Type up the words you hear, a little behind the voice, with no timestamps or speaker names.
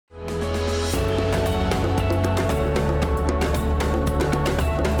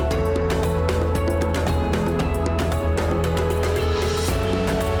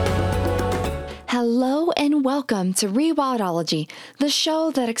welcome to Rewildology, the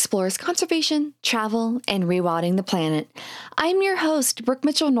show that explores conservation, travel, and rewilding the planet. I'm your host, Brooke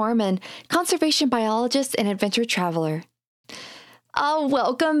Mitchell-Norman, conservation biologist and adventure traveler. Oh,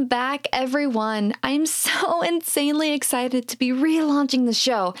 welcome back, everyone. I'm so insanely excited to be relaunching the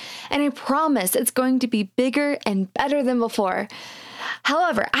show, and I promise it's going to be bigger and better than before.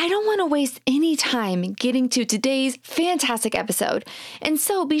 However, I don't want to waste any time getting to today's fantastic episode, and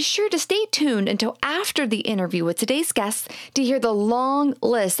so be sure to stay tuned until after the interview with today's guests to hear the long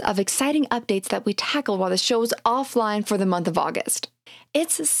list of exciting updates that we tackled while the show was offline for the month of August.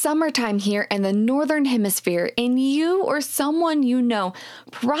 It's summertime here in the Northern Hemisphere, and you or someone you know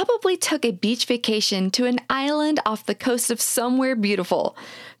probably took a beach vacation to an island off the coast of somewhere beautiful.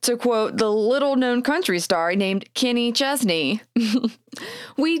 To quote the little-known country star named Kenny Chesney.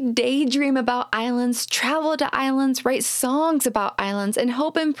 We daydream about islands, travel to islands, write songs about islands, and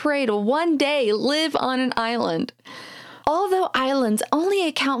hope and pray to one day live on an island. Although islands only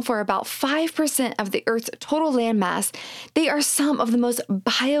account for about 5% of the Earth's total landmass, they are some of the most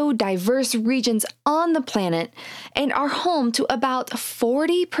biodiverse regions on the planet and are home to about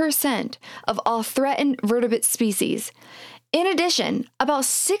 40% of all threatened vertebrate species. In addition, about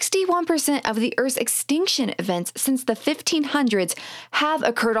 61% of the Earth's extinction events since the 1500s have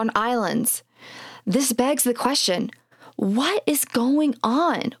occurred on islands. This begs the question, what is going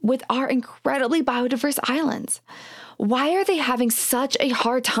on with our incredibly biodiverse islands? Why are they having such a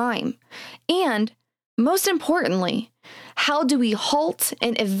hard time? And most importantly, how do we halt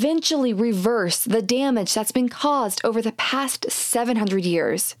and eventually reverse the damage that's been caused over the past 700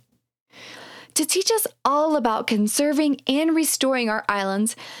 years? To teach us all about conserving and restoring our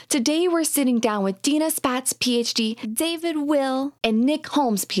islands, today we're sitting down with Dina Spatz, PhD, David Will, and Nick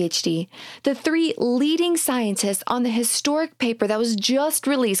Holmes, PhD, the three leading scientists on the historic paper that was just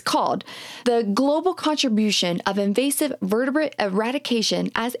released called The Global Contribution of Invasive Vertebrate Eradication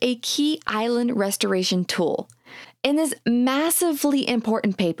as a Key Island Restoration Tool. In this massively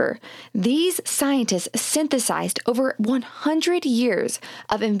important paper, these scientists synthesized over 100 years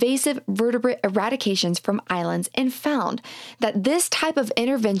of invasive vertebrate eradications from islands and found that this type of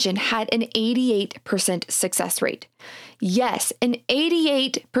intervention had an 88% success rate. Yes, an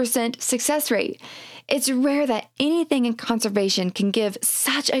 88% success rate. It's rare that anything in conservation can give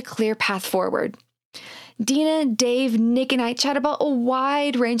such a clear path forward. Dina, Dave, Nick, and I chat about a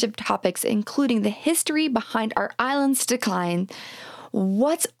wide range of topics, including the history behind our island's decline,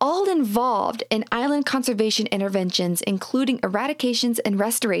 what's all involved in island conservation interventions, including eradications and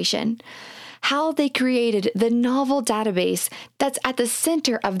restoration, how they created the novel database that's at the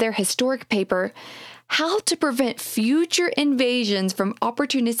center of their historic paper, how to prevent future invasions from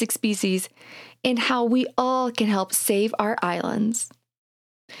opportunistic species, and how we all can help save our islands.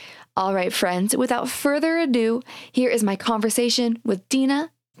 All right, friends, without further ado, here is my conversation with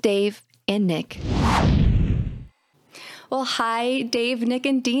Dina, Dave, and Nick. Well, hi, Dave, Nick,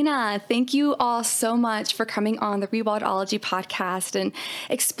 and Dina. Thank you all so much for coming on the Rewildology podcast and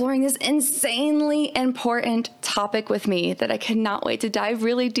exploring this insanely important topic with me that I cannot wait to dive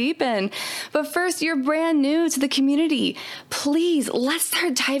really deep in. But first, you're brand new to the community. Please, let's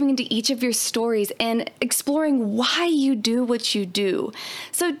start diving into each of your stories and exploring why you do what you do.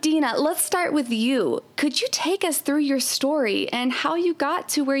 So, Dina, let's start with you. Could you take us through your story and how you got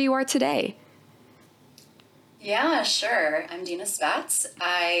to where you are today? Yeah, sure. I'm Dina Spatz.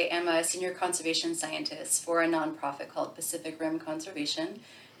 I am a senior conservation scientist for a nonprofit called Pacific Rim Conservation.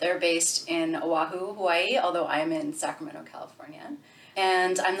 They're based in Oahu, Hawaii, although I'm in Sacramento, California.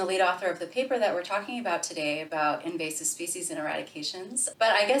 And I'm the lead author of the paper that we're talking about today about invasive species and eradications.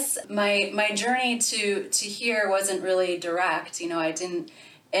 But I guess my journey to here wasn't really direct. You know, I didn't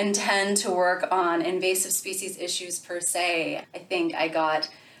intend to work on invasive species issues per se. I think I got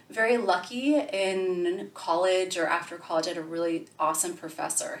very lucky in college or after college. I had a really awesome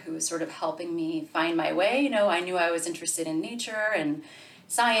professor who was sort of helping me find my way. You know, I knew I was interested in nature and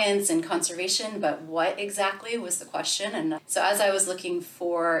science and conservation, but what exactly was the question? And so as I was looking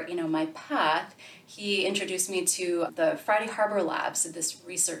for, my path, he introduced me to the Friday Harbor Labs, this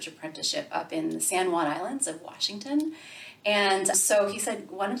research apprenticeship up in the San Juan Islands of Washington. And so he said,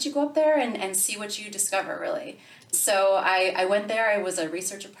 why don't you go up there and see what you discover, really? So I went there. I was a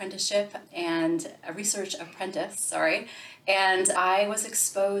research apprentice, and I was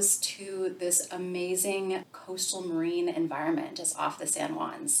exposed to this amazing coastal marine environment just off the San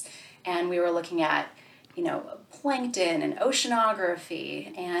Juans. And we were looking at, plankton and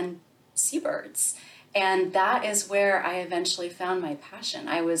oceanography and seabirds. And that is where I eventually found my passion.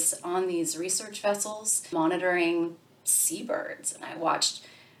 I was on these research vessels monitoring seabirds, and I watched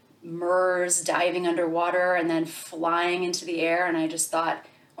MERS diving underwater and then flying into the air. And I just thought,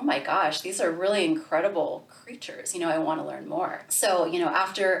 oh my gosh, these are really incredible creatures. I want to learn more. So,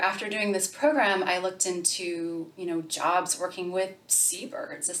 after doing this program, I looked into, jobs working with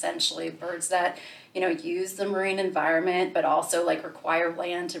seabirds, essentially birds that, use the marine environment, but also like require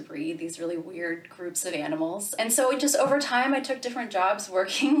land to breed these really weird groups of animals. And so just over time, I took different jobs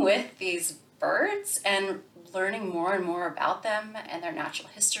working with these birds and learning more and more about them and their natural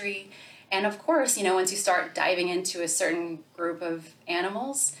history. And of course, once you start diving into a certain group of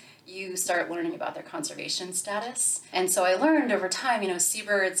animals, you start learning about their conservation status. And so I learned over time,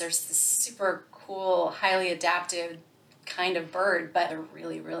 seabirds are this super cool, highly adaptive kind of bird, but they're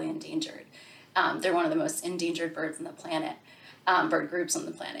really, really endangered. They're one of the most endangered birds on the planet. Bird groups on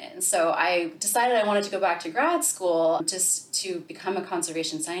the planet. And so I decided I wanted to go back to grad school just to become a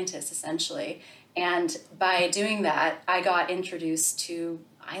conservation scientist, essentially. And by doing that, I got introduced to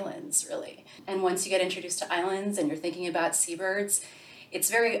islands, really. And once you get introduced to islands and you're thinking about seabirds, it's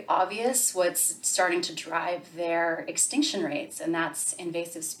very obvious what's starting to drive their extinction rates, and that's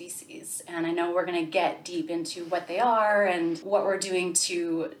invasive species. And I know we're going to get deep into what they are and what we're doing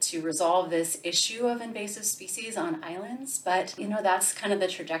to resolve this issue of invasive species on islands, but that's kind of the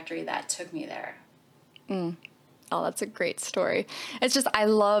trajectory that took me there. Oh, that's a great story. It's just, I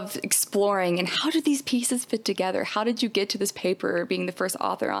love exploring and how do these pieces fit together? How did you get to this paper being the first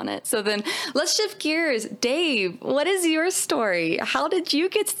author on it? So then let's shift gears. Dave, what is your story? How did you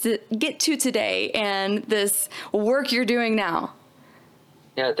get to today and this work you're doing now?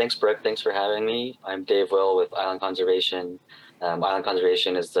 Yeah, thanks, Brooke. Thanks for having me. I'm Dave Will with Island Conservation. Island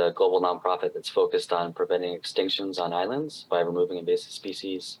Conservation is the global nonprofit that's focused on preventing extinctions on islands by removing invasive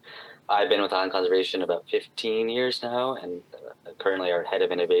species. I've been with Island Conservation about 15 years now, and currently our head of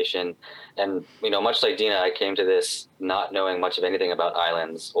innovation. And much like Dina, I came to this not knowing much of anything about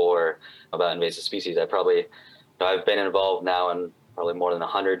islands or about invasive species. I've been involved now in probably more than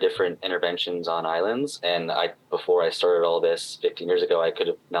 100 different interventions on islands. And before I started all this 15 years ago, I could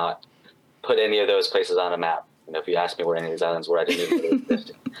have not put any of those places on a map. If you asked me where any of these islands were, I didn't even know they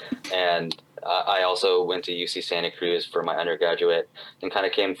existed. And I also went to UC Santa Cruz for my undergraduate and kind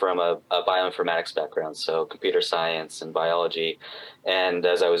of came from a bioinformatics background, so computer science and biology. And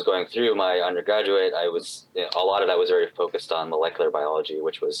as I was going through my undergraduate, a lot of that was very focused on molecular biology,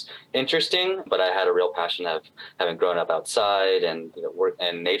 which was interesting, but I had a real passion of having grown up outside and work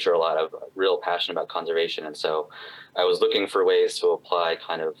in nature a lot, of real passion about conservation. And so I was looking for ways to apply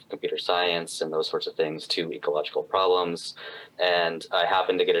kind of computer science and those sorts of things to ecological problems. And I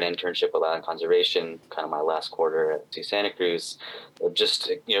happened to get an internship with Island Conservation, kind of my last quarter at UC Santa Cruz,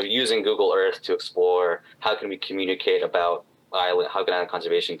 just using Google Earth to explore how can we communicate about how can Island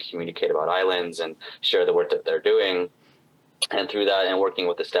Conservation communicate about islands and share the work that they're doing. And through that and working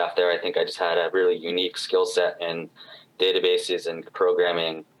with the staff there, I think I just had a really unique skill set in databases and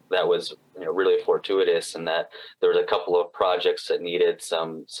programming that was really fortuitous, and that there was a couple of projects that needed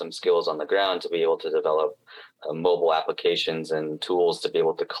some skills on the ground to be able to develop mobile applications and tools to be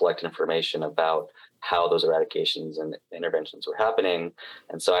able to collect information about how those eradications and interventions were happening.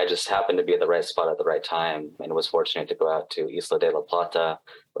 And so I just happened to be at the right spot at the right time and was fortunate to go out to Isla de la Plata.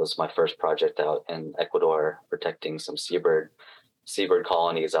 It was my first project out in Ecuador, protecting some seabird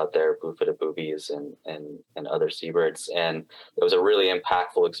colonies out there, blue-footed boobies and other seabirds. And it was a really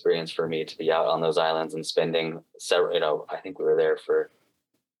impactful experience for me to be out on those islands and spending several, I think we were there for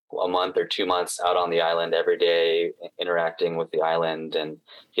a month or 2 months out on the island every day, interacting with the island and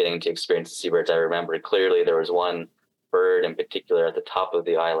getting to experience the seabirds. I remember clearly there was one bird in particular at the top of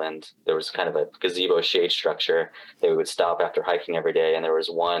the island. There was kind of a gazebo shade structure that we would stop after hiking every day. And there was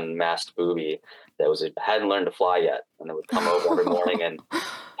one masked booby that hadn't learned to fly yet. And it would come over every morning and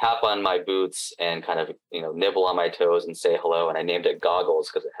tap on my boots and kind of, nibble on my toes and say hello. And I named it Goggles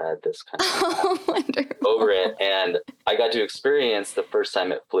because it had this kind of over it. And I got to experience the first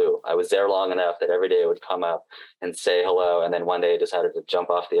time it flew. I was there long enough that every day it would come up and say hello. And then one day it decided to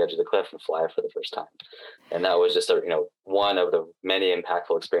jump off the edge of the cliff and fly for the first time. And that was just one of the many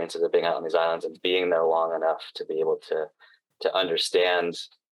impactful experiences of being out on these islands and being there long enough to be able to understand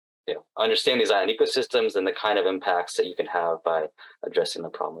these island ecosystems and the kind of impacts that you can have by addressing the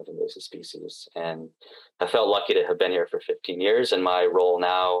problem of invasive species. And I felt lucky to have been here for 15 years. And my role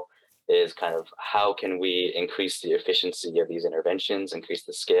now is kind of how can we increase the efficiency of these interventions, increase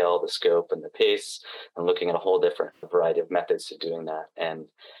the scale, the scope, and the pace, and looking at a whole different variety of methods to doing that. And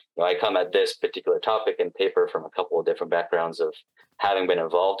I come at this particular topic and paper from a couple of different backgrounds of having been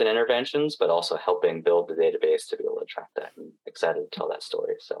involved in interventions, but also helping build the database to be able to track that, and excited to tell that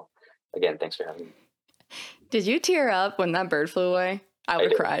story. So again, thanks for having me. Did you tear up when that bird flew away? I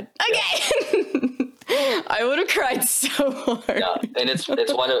would have cried. Okay. I would have cried so hard. Yeah, and it's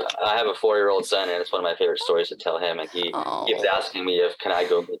I have a 4-year-old son, and it's one of my favorite stories to tell him. And he keeps asking me if can I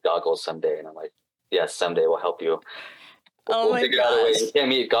go get goggles someday, and I'm like, yes, someday we'll help you. We'll figure out a way. You can't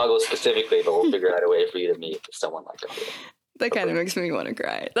meet goggles specifically, but we'll figure out a way for you to meet someone like goggles. That kind of makes me want to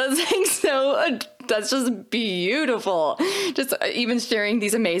cry. That's that's just beautiful. Just even sharing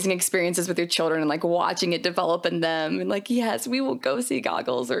these amazing experiences with your children and like watching it develop in them. And like, yes, we will go see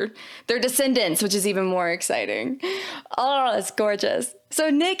goggles or their descendants, which is even more exciting. Oh, that's gorgeous. So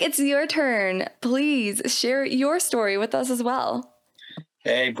Nick, it's your turn. Please share your story with us as well.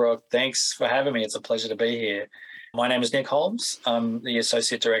 Hey, Brooke. Thanks for having me. It's a pleasure to be here. My name is Nick Holmes. I'm the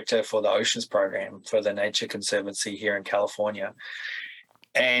Associate Director for the Oceans Program for the Nature Conservancy here in California.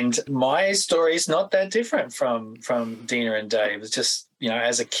 And my story is not that different from Dina and Dave. It's just,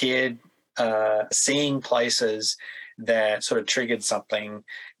 as a kid, seeing places that sort of triggered something,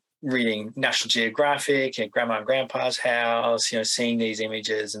 reading National Geographic at Grandma and Grandpa's house, seeing these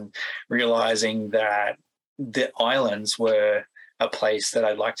images and realizing that the islands were a place that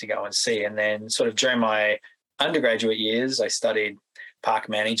I'd like to go and see. And then sort of during my undergraduate years, I studied park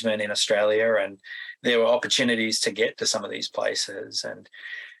management in Australia, and there were opportunities to get to some of these places. And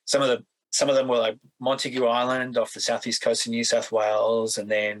some of them were like Montague Island off the southeast coast of New South Wales, and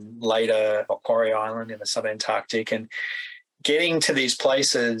then later Macquarie Island in the subantarctic. And getting to these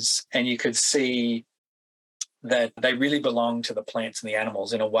places, and you could see that they really belong to the plants and the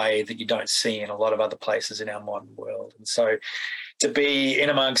animals in a way that you don't see in a lot of other places in our modern world. And so to be in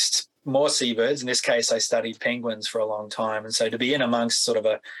amongst more seabirds, in this case I studied penguins for a long time, and so to be in amongst sort of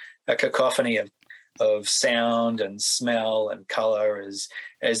a cacophony of sound and smell and colour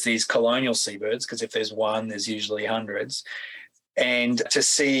as these colonial seabirds, because if there's one there's usually hundreds, and to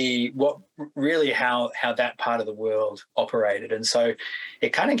see what really how that part of the world operated. And so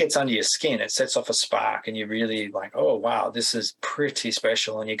it kind of gets under your skin, it sets off a spark, and you really like, oh wow, this is pretty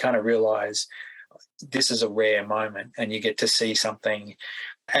special, and you kind of realise this is a rare moment, and you get to see something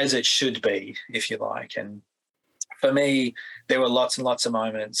as it should be, if you like. And for me, there were lots and lots of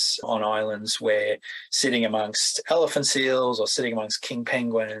moments on islands where sitting amongst elephant seals or sitting amongst king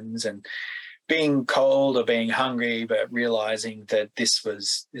penguins and being cold or being hungry, but realizing that this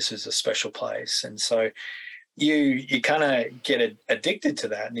was a special place. And so you kind of get addicted to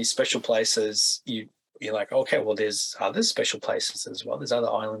that. And these special places, you're like, okay, well, there's other special places as well. There's other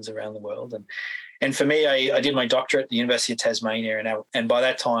islands around the world. And for me, I did my doctorate at the University of Tasmania, and by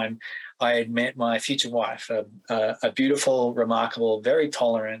that time, I had met my future wife, a beautiful, remarkable, very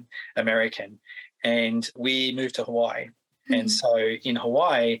tolerant American, and we moved to Hawaii. Mm-hmm. And so in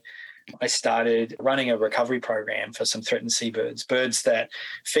Hawaii, I started running a recovery program for some threatened seabirds, birds that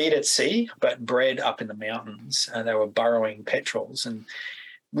feed at sea but bred up in the mountains. And they were burrowing petrels and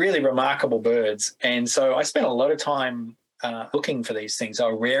really remarkable birds. And so I spent a lot of time looking for these things. They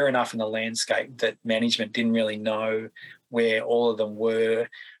were rare enough in the landscape that management didn't really know where all of them were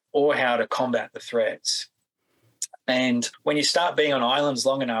or how to combat the threats. And when you start being on islands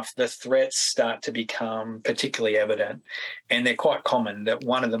long enough, the threats start to become particularly evident. And they're quite common. That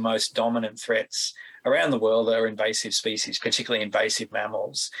one of the most dominant threats around the world are invasive species, particularly invasive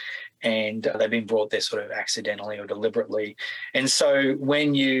mammals. And they've been brought there sort of accidentally or deliberately. And so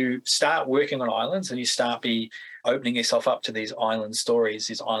when you start working on islands and you start opening yourself up to these island stories,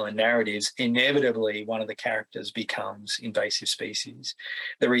 these island narratives, inevitably one of the characters becomes invasive species.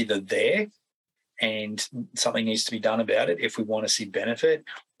 They're either there and something needs to be done about it if we want to see benefit,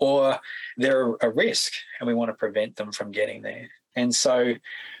 or they're a risk and we want to prevent them from getting there. And so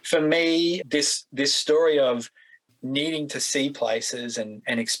for me, this story of needing to see places and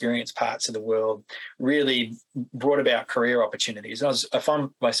experience parts of the world really brought about career opportunities. I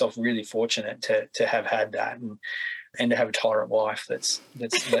find myself really fortunate to have had that and to have a tolerant wife that's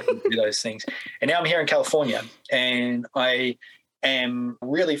let me do those things. And now I'm here in California, and I am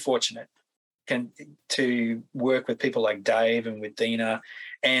really fortunate to work with people like Dave and with Dina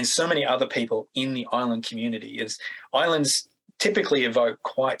and so many other people in the island community. Islands typically evoke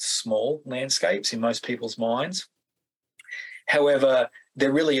quite small landscapes in most people's minds. However,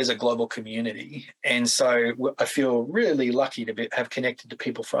 there really is a global community. And so I feel really lucky to have connected to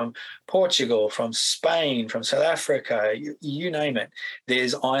people from Portugal, from Spain, from South Africa, you name it.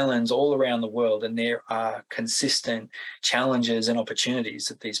 There's islands all around the world, and there are consistent challenges and opportunities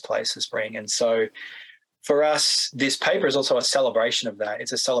that these places bring. And so for us, this paper is also a celebration of that.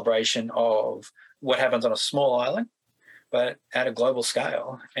 It's a celebration of what happens on a small island, but at a global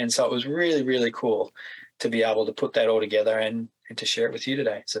scale. And so it was really, really cool to be able to put that all together and to share it with you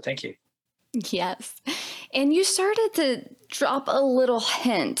today. So thank you. Yes. And you started to drop a little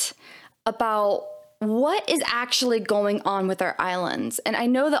hint about what is actually going on with our islands. And I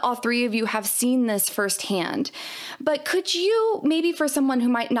know that all three of you have seen this firsthand, but could you, maybe for someone who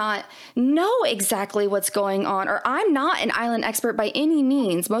might not know exactly what's going on, or I'm not an island expert by any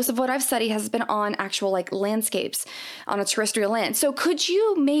means, most of what I've studied has been on actual like landscapes on a terrestrial land. So could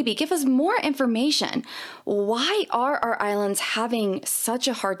you maybe give us more information? Why are our islands having such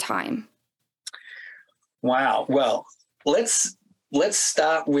a hard time? Wow. Well, let's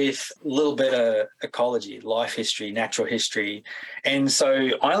start with a little bit of ecology, life history, natural history. And so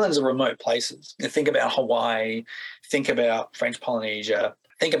islands are remote places. You think about Hawaii, think about French Polynesia,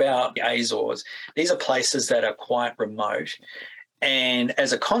 think about the Azores. These are places that are quite remote. And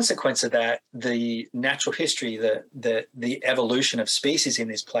as a consequence of that, the natural history, the evolution of species in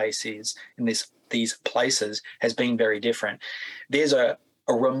these places, these places has been very different. There's a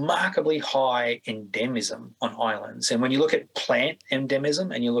remarkably high endemism on islands. And when you look at plant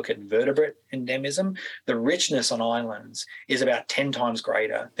endemism and you look at vertebrate endemism, the richness on islands is about 10 times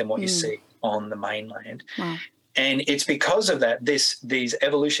greater than what you see on the mainland. Wow. And it's because of that, these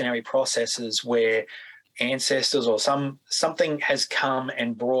evolutionary processes where ancestors or something has come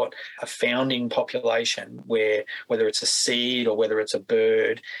and brought a founding population, where whether it's a seed or whether it's a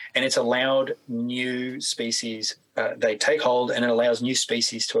bird, and it's allowed new species, they take hold, and it allows new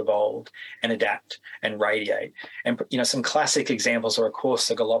species to evolve and adapt and radiate. And some classic examples are, of course,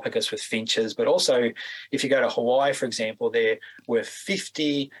 the Galapagos with finches, but also if you go to Hawaii, for example, there were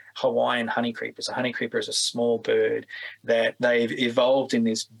 50 Hawaiian honeycreepers. A honeycreeper is a small bird that they've evolved in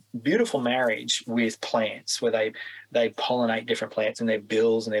this beautiful marriage with plants, where they pollinate different plants, and their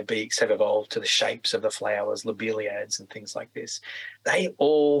bills and their beaks have evolved to the shapes of the flowers, lobeliads and things like this. They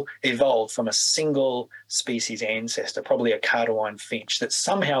all evolved from a single species ancestor, probably a Cardoine finch, that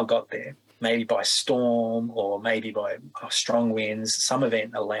somehow got there, maybe by storm or maybe by strong winds. Some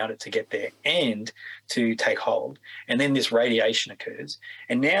event allowed it to get there and to take hold. And then this radiation occurs.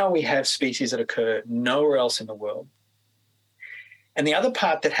 And now we have species that occur nowhere else in the world. And the other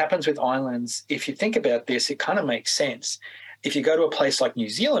part that happens with islands, if you think about this, it kind of makes sense. If you go to a place like New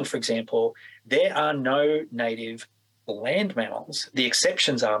Zealand, for example, there are no native land mammals. The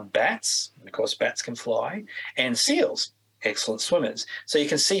exceptions are bats, and of course bats can fly, and seals, excellent swimmers. So you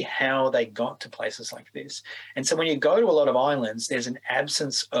can see how they got to places like this. And so when you go to a lot of islands, there's an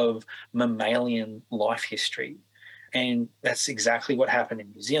absence of mammalian life history. And that's exactly what happened in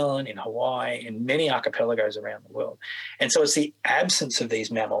New Zealand, in Hawaii, in many archipelagos around the world. And so it's the absence of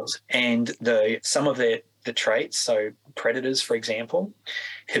these mammals and some of the traits, so predators, for example.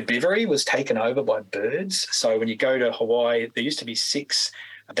 Herbivory was taken over by birds. So when you go to Hawaii, there used to be 6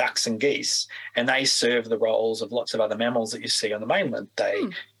 ducks and geese, and they serve the roles of lots of other mammals that you see on the mainland.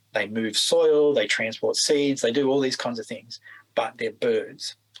 They move soil, they transport seeds, they do all these kinds of things, but they're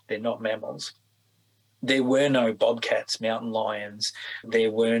birds. They're not mammals. There were no bobcats, mountain lions. There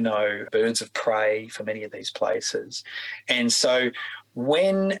were no birds of prey for many of these places. And so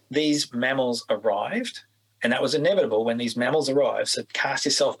when these mammals arrived, and that was inevitable when these mammals arrived, so cast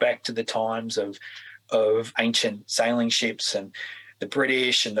yourself back to the times of ancient sailing ships and the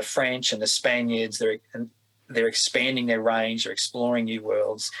British and the French and the Spaniards. They're expanding their range, they're exploring new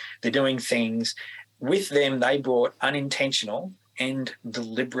worlds, they're doing things. With them, they brought unintentional and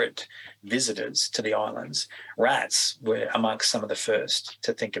deliberate visitors to the islands. Rats were amongst some of the first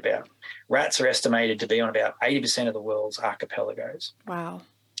to think about. Rats are estimated to be on about 80% of the world's archipelagos. Wow.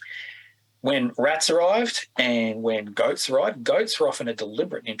 When rats arrived and when goats arrived, goats were often a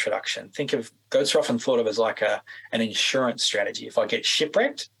deliberate introduction. Goats are often thought of as like an insurance strategy. If I get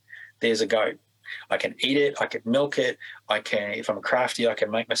shipwrecked, there's a goat. I can eat it, I can milk it, if I'm a crafty, I can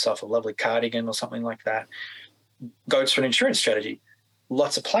make myself a lovely cardigan or something like that. Goats are an insurance strategy.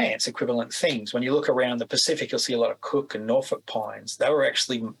 Lots of plants, equivalent things. When you look around the Pacific, you'll see a lot of Cook and Norfolk pines. They were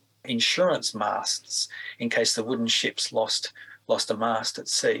actually insurance masts in case the wooden ships lost a mast at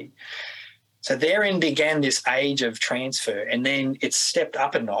sea. So therein began this age of transfer, and then it stepped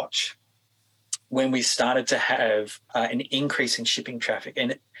up a notch when we started to have an increase in shipping traffic.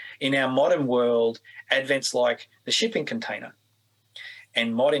 And in our modern world, advents like the shipping container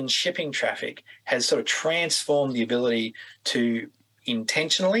and modern shipping traffic has sort of transformed the ability to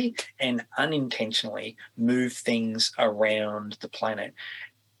intentionally and unintentionally move things around the planet.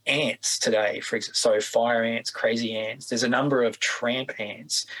 Ants today, for example, so fire ants, crazy ants, there's a number of tramp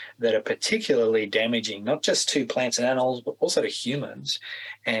ants that are particularly damaging, not just to plants and animals, but also to humans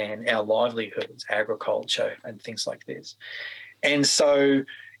and our livelihoods, agriculture and things like this. And so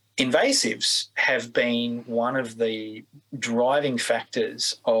invasives have been one of the driving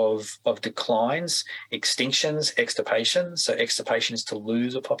factors of declines, extinctions, extirpation. So extirpation is to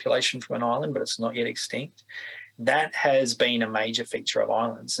lose a population from an island, but it's not yet extinct. That has been a major feature of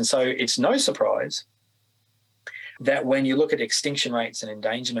islands. And so it's no surprise that when you look at extinction rates and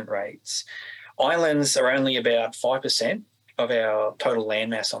endangerment rates, islands are only about 5% of our total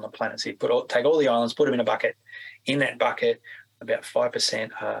landmass on the planet. So you take all the islands, put them in a bucket. In that bucket, about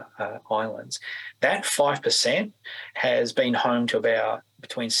 5% are islands. That 5% has been home to about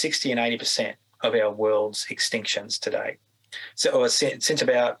between 60 and 80% of our world's extinctions today. So since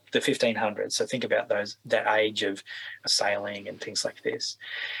about the 1500s. So think about that age of sailing and things like this.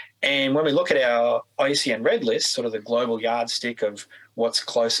 And when we look at our IUCN Red List, sort of the global yardstick of what's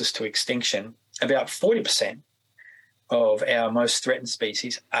closest to extinction, about 40% of our most threatened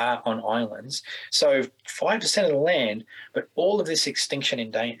species are on islands. So 5% of the land, but all of this extinction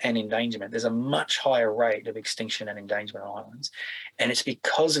and endangerment, there's a much higher rate of extinction and endangerment on islands. And it's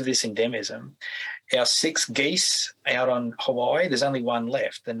because of this endemism. Our 6 geese out on Hawaii, there's only one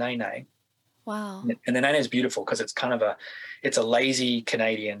left, the nene. Wow. And the nene is beautiful because it's kind of it's a lazy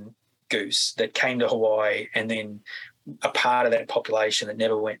Canadian goose that came to Hawaii and then a part of that population that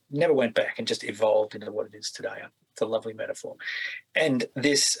never went back and just evolved into what it is today. It's a lovely metaphor. And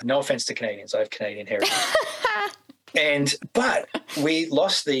this, no offense to Canadians, I have Canadian heritage. But we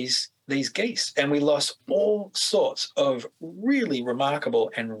lost these geese, and we lost all sorts of really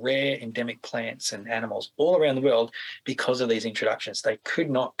remarkable and rare endemic plants and animals all around the world because of these introductions. They could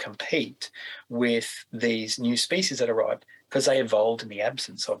not compete with these new species that arrived because they evolved in the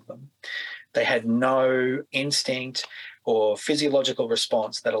absence of them. They had no instinct or physiological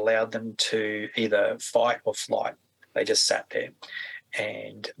response that allowed them to either fight or flight. They just sat there,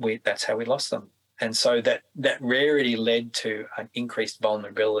 and that's how we lost them. And so that rarity led to an increased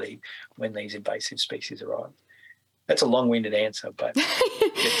vulnerability when these invasive species arrived. That's a long-winded answer, but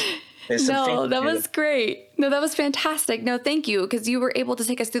there's some No, that was great. No, that was fantastic. No, thank you, because you were able to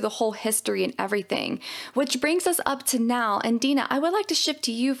take us through the whole history and everything, which brings us up to now. And Dina, I would like to shift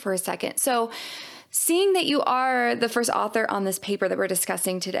to you for a second. So seeing that you are the first author on this paper that we're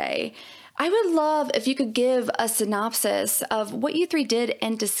discussing today, I would love if you could give a synopsis of what you three did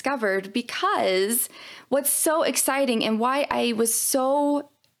and discovered, because what's so exciting and why I was so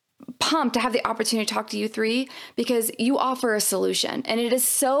pumped to have the opportunity to talk to you three, because you offer a solution, and it is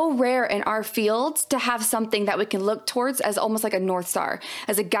so rare in our field to have something that we can look towards as almost like a North Star,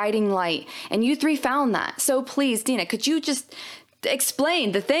 as a guiding light. And you three found that. So please, Dina, could you just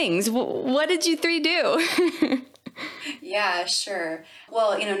explain the things? What did you three do? Yeah, sure.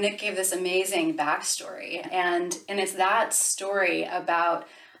 Well, Nick gave this amazing backstory, and it's that story about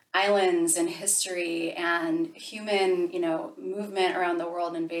islands and history and human, movement around the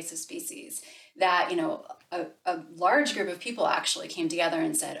world and invasive species that, a large group of people actually came together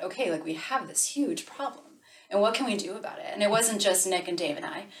and said, okay, we have this huge problem. And what can we do about it? And it wasn't just Nick and Dave and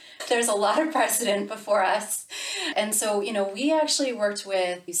I. There's a lot of precedent before us. And so, we actually worked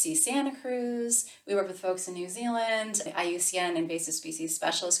with UC Santa Cruz. We worked with folks in New Zealand, IUCN Invasive Species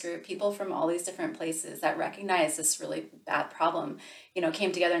Specialist Group, people from all these different places that recognize this really bad problem,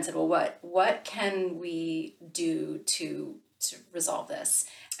 came together and said, well, what can we do to resolve this?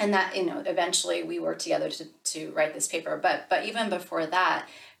 And that, eventually we worked together to write this paper. But even before that,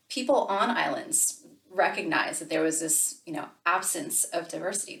 people on islands recognized that there was this, absence of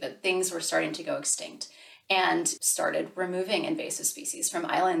diversity, that things were starting to go extinct, and started removing invasive species from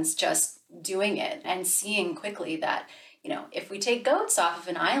islands, just doing it and seeing quickly that, if we take goats off of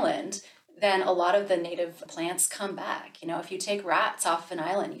an island, then a lot of the native plants come back. If you take rats off of an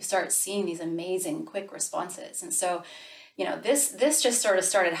island, you start seeing these amazing quick responses. And so, this just sort of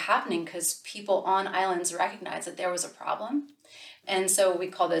started happening because people on islands recognized that there was a problem. And so we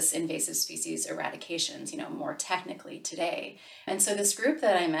call this invasive species eradications, more technically today. And so this group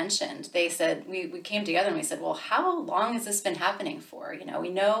that I mentioned, they said, we came together and we said, well, how long has this been happening for? We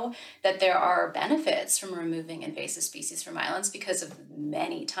know that there are benefits from removing invasive species from islands because of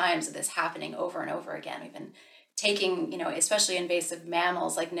many times of this happening over and over again. We've been taking, especially invasive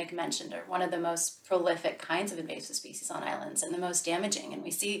mammals, like Nick mentioned, are one of the most prolific kinds of invasive species on islands and the most damaging. And we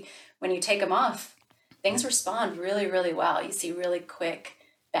see when you take them off, things respond really, really well. You see really quick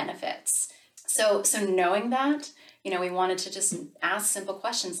benefits. So knowing that, we wanted to just ask simple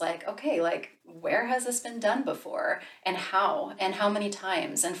questions like, okay, where has this been done before, and how many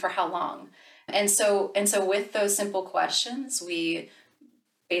times, and for how long? And so with those simple questions, we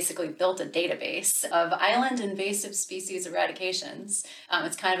basically built a database of island invasive species eradications.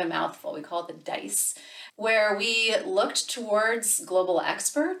 It's kind of a mouthful. We call it the DICE, where we looked towards global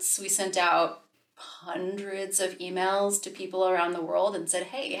experts. We sent out hundreds of emails to people around the world and said,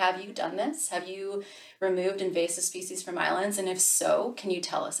 hey, have you done this? Have you removed invasive species from islands? And if so, can you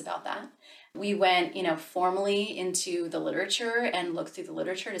tell us about that? We went, formally into the literature and looked through the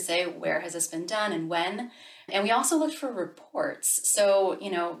literature to say, where has this been done and when? And we also looked for reports. So,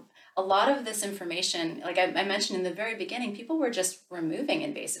 a lot of this information, like I mentioned in the very beginning, people were just removing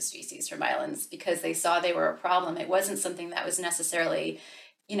invasive species from islands because they saw they were a problem. It wasn't something that was necessarily,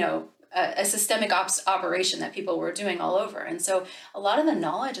 a systemic operation that people were doing all over. And so a lot of the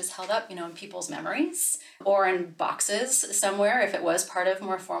knowledge is held up, in people's memories or in boxes somewhere if it was part of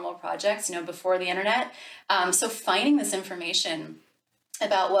more formal projects, before the internet. So finding this information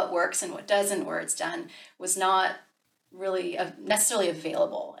about what works and what doesn't, where it's done, was not really necessarily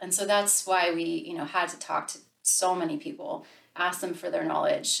available. And so that's why we, had to talk to so many people, ask them for their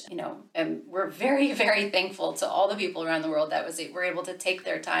knowledge, and we're very, very thankful to all the people around the world that were able to take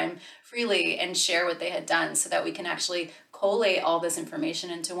their time freely and share what they had done so that we can actually collate all this information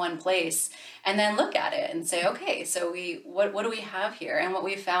into one place and then look at it and say, okay, so what do we have here? And what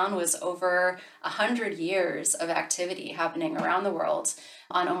we found was over 100 years of activity happening around the world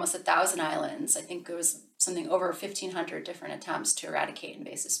on almost 1,000 islands. I think it was something over 1,500 different attempts to eradicate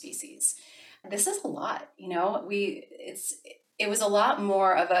invasive species. This is a lot, it was a lot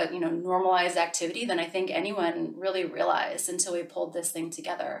more of a, normalized activity than I think anyone really realized until we pulled this thing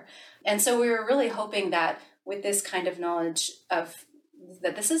together. And so we were really hoping that with this kind of knowledge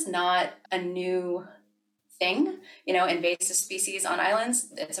that this is not a new thing, invasive species on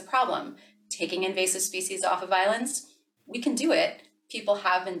islands, it's a problem. Taking invasive species off of islands, we can do it. People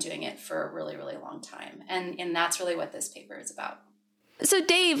have been doing it for a really, really long time. And that's really what this paper is about. So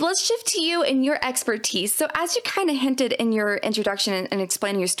Dave, let's shift to you and your expertise. So as you kind of hinted in your introduction and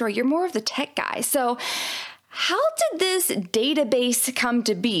explaining your story, you're more of the tech guy. So how did this database come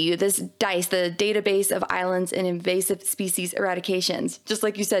to be, this DICE, the Database of Islands and Invasive Species Eradications? Just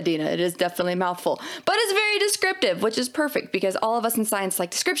like you said, Dina, it is definitely a mouthful, but it's very descriptive, which is perfect because all of us in science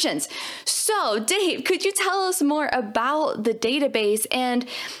like descriptions. So Dave, could you tell us more about the database and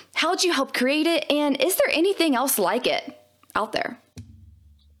how did you help create it? And is there anything else like it out there?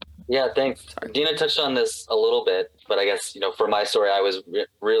 Yeah, thanks. Dina touched on this a little bit, but I guess, for my story, I was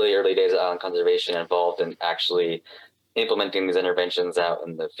really early days of island conservation involved in actually implementing these interventions out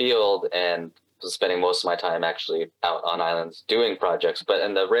in the field and was spending most of my time actually out on islands doing projects. But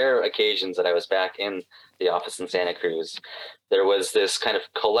in the rare occasions that I was back in the office in Santa Cruz, there was this kind of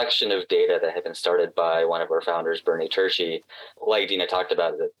collection of data that had been started by one of our founders, Bernie Tershi. Like Dina talked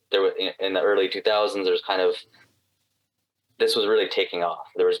about, that there were in the early 2000s, there was kind of this was really taking off.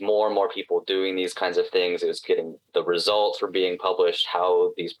 There was more and more people doing these kinds of things. It was getting the results were being published,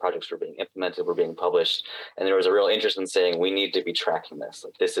 how these projects were being implemented were being published. And there was a real interest in saying, we need to be tracking this.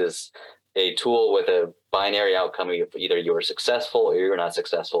 Like, this is a tool with a binary outcome. Either you are successful or you're not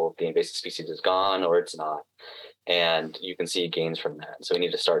successful. The invasive species is gone or it's not. And you can see gains from that. So we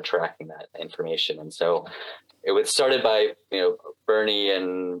need to start tracking that information. And so it was started by, Bernie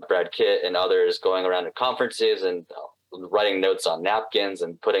and Brad Kitt and others going around to conferences and writing notes on napkins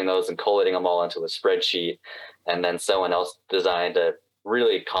and putting those and collating them all into a spreadsheet. And then someone else designed a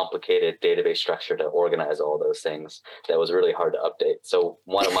really complicated database structure to organize all those things that was really hard to update. So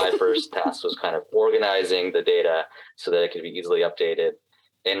one of my first tasks was kind of organizing the data so that it could be easily updated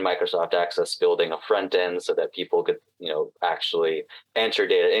in Microsoft Access, building a front end so that people could, actually enter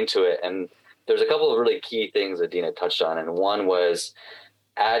data into it. And there's a couple of really key things that Dina touched on. And one was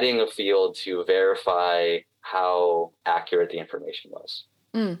adding a field to verify how accurate the information was.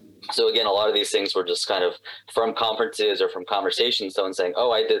 So again, a lot of these things were just kind of from conferences or from conversations, someone saying,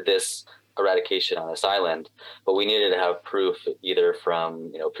 oh, I did this eradication on this island, but we needed to have proof either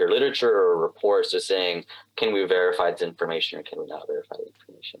from, peer literature or reports just saying, can we verify this information or can we not verify the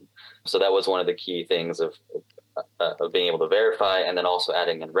information? So that was one of the key things of being able to verify, and then also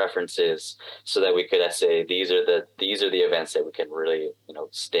adding in references so that we could say, these are the events that we can really,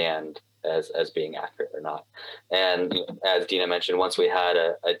 stand as being accurate or not. And as Dina mentioned, once we had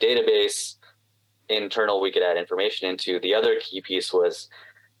a database internal we could add information into, the other key piece was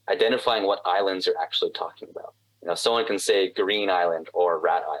identifying what islands you're actually talking about. Someone can say Green Island or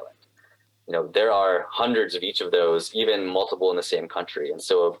Rat Island. There are hundreds of each of those, even multiple in the same country. And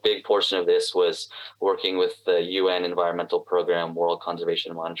so a big portion of this was working with the UN Environmental Program, World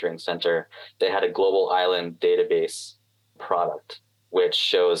Conservation Monitoring Center. They had a global island database product, which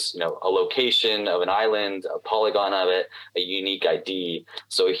shows, a location of an island, a polygon of it, a unique ID.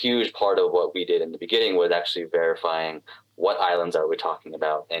 So a huge part of what we did in the beginning was actually verifying what islands are we talking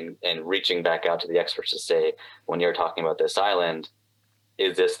about, and reaching back out to the experts to say, when you're talking about this island,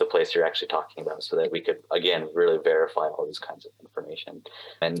 is this the place you're actually talking about, so that we could, again, really verify all these kinds of information.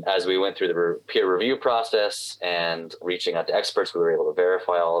 And as we went through the peer review process and reaching out to experts, we were able to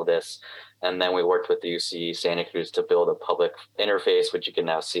verify all of this. And then we worked with the UC Santa Cruz to build a public interface, which you can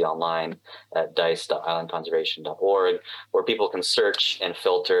now see online at dice.islandconservation.org, where people can search and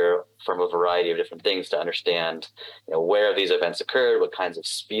filter from a variety of different things to understand, where have these events occurred, what kinds of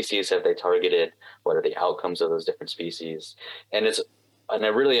species have they targeted, what are the outcomes of those different species. And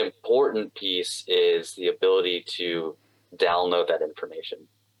a really important piece is the ability to download that information.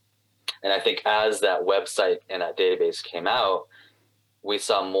 And I think as that website and that database came out, we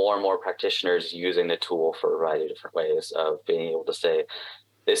saw more and more practitioners using the tool for a variety of different ways of being able to say,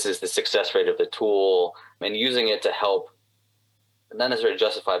 this is the success rate of the tool, and using it to help, not necessarily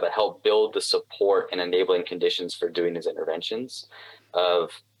justify, but help build the support and enabling conditions for doing these interventions of,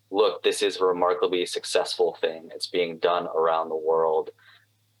 look, this is a remarkably successful thing. It's being done around the world.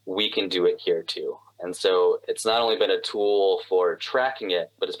 We can do it here too. And so it's not only been a tool for tracking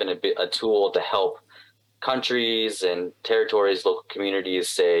it, but it's been a tool to help countries and territories, local communities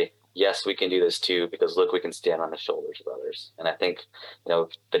say, yes, we can do this too, because look, we can stand on the shoulders of others. And I think, the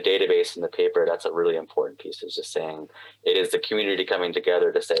database in the paper, that's a really important piece, is just saying it is the community coming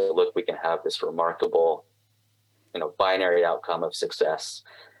together to say, look, we can have this remarkable, binary outcome of success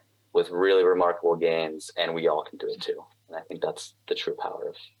with really remarkable gains, and we all can do it too. And I think that's the true power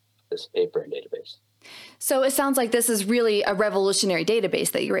of this paper and database. So it sounds like this is really a revolutionary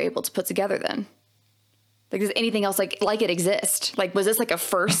database that you were able to put together then. Like, does anything else like it exist? Like, was this like a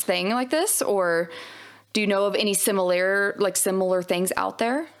first thing like this, or do you know of any similar things out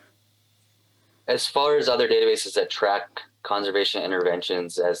there? As far as other databases that track conservation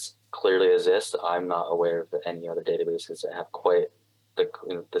interventions as clearly as this, I'm not aware of any other databases that have quite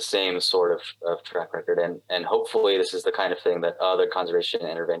the same sort of track record. And hopefully this is the kind of thing that other conservation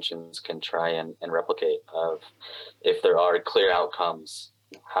interventions can try and replicate, of, if there are clear outcomes,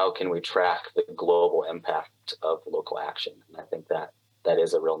 how can we track the global impact of local action? And I think that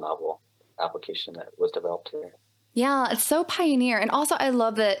is a real novel application that was developed here. Yeah, it's so pioneer. And also, I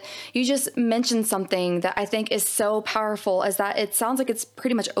love that you just mentioned something that I think is so powerful, is that it sounds like it's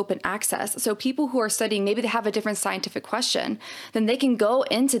pretty much open access. So people who are studying, maybe they have a different scientific question, then they can go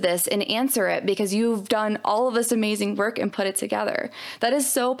into this and answer it because you've done all of this amazing work and put it together. That is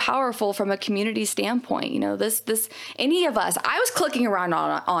so powerful from a community standpoint. This any of us, I was clicking around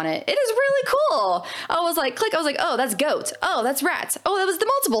on it. It is really cool. I was like, oh, that's goat. Oh, that's rats. Oh, that was the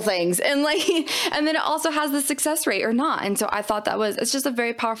multiple things. And and then it also has the success rate or not. And so I thought it's just a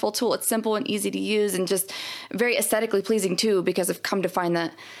very powerful tool. It's simple and easy to use and just very aesthetically pleasing too, because I've come to find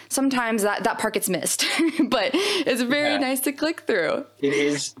that sometimes that part gets missed, but it's very nice to click through. It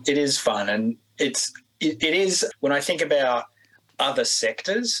is fun. And it is, when I think about other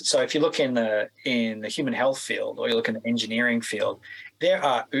sectors. So if you look in the human health field, or you look in the engineering field, there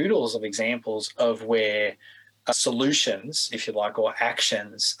are oodles of examples of where solutions, if you like, or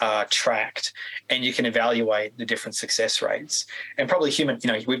actions are tracked, and you can evaluate the different success rates. And probably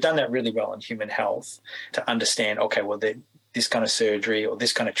we've done that really well in human health to understand, okay, well, this kind of surgery or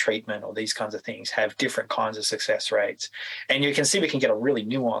this kind of treatment or these kinds of things have different kinds of success rates. And you can see we can get a really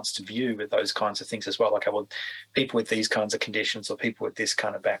nuanced view with those kinds of things as well. Like, well, people with these kinds of conditions or people with this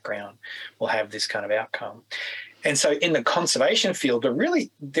kind of background will have this kind of outcome. And so in the conservation field, there really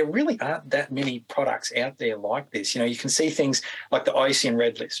aren't that many products out there like this. You can see things like the IUCN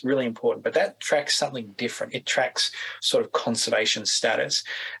Red List, really important, but that tracks something different. It tracks sort of conservation status.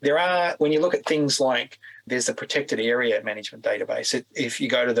 When you look at things like, there's the protected area management database. If you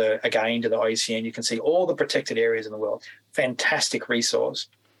go to the IUCN, you can see all the protected areas in the world. Fantastic resource.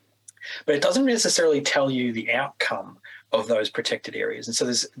 But it doesn't necessarily tell you the outcome of those protected areas. And so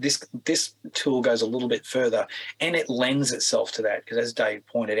this tool goes a little bit further, and it lends itself to that, because as Dave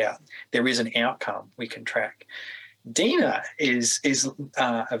pointed out, there is an outcome we can track. Dina is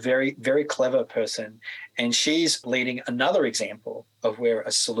a very, very clever person, and she's leading another example of where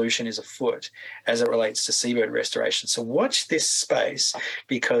a solution is afoot as it relates to seabird restoration. So watch this space,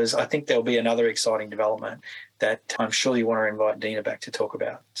 because I think there'll be another exciting development that I'm sure you want to invite Dina back to talk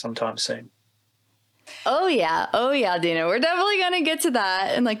about sometime soon. Oh yeah, Dina. We're definitely gonna get to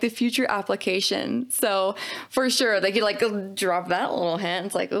that in like the future application. So for sure, they could like drop that little hint.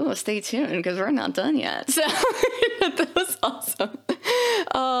 It's like, oh, stay tuned because we're not done yet. So that was awesome.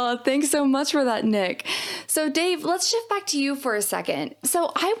 Oh, thanks so much for that, Nick. So Dave, let's shift back to you for a second.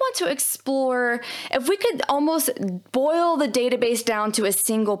 So I want to explore if we could almost boil the database down to a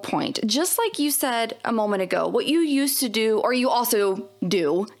single point, just like you said a moment ago, what you used to do, or you also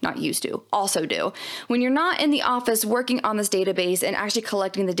do, not used to, also do. When you're not in the office working on this database and actually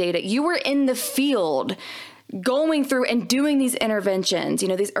collecting the data, you were in the field going through and doing these interventions,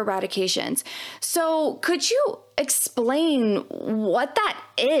 these eradications. So could you explain what that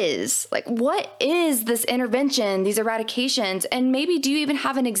is? Like, what is this intervention, these eradications? And maybe do you even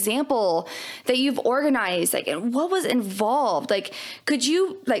have an example that you've organized? Like, what was involved? Like, could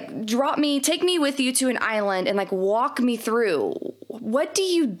you take me with you to an island and like walk me through? What do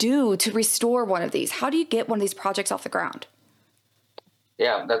you do to restore one of these? How do you get one of these projects off the ground?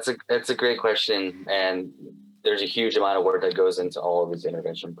 Yeah, that's a great question, and there's a huge amount of work that goes into all of these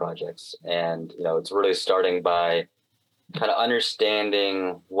intervention projects, and it's really starting by kind of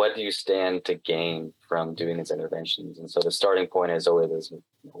understanding what do you stand to gain from doing these interventions. And so the starting point is always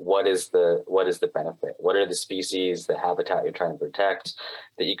what is the benefit? What are the species, the habitat you're trying to protect,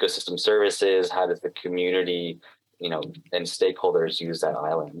 the ecosystem services? How does the community, and stakeholders use that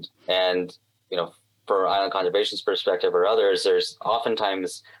island? And for island conservation's perspective or others, there's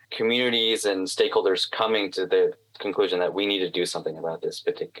oftentimes communities and stakeholders coming to the conclusion that we need to do something about this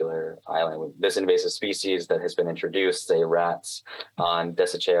particular island. This invasive species that has been introduced, say rats, on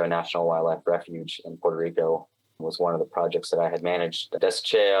Desecheo National Wildlife Refuge in Puerto Rico, was one of the projects that I had managed.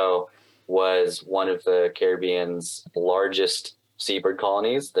 Desecheo was one of the Caribbean's largest seabird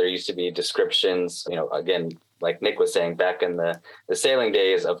colonies. There used to be descriptions, again, like Nick was saying, back in the sailing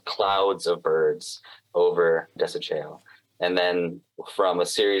days, of clouds of birds over Desecheo. And then from a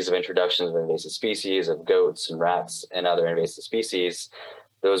series of introductions of invasive species, of goats and rats and other invasive species,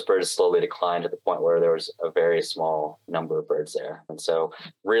 those birds slowly declined to the point where there was a very small number of birds there. And so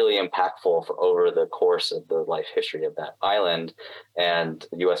really impactful for over the course of the life history of that island. And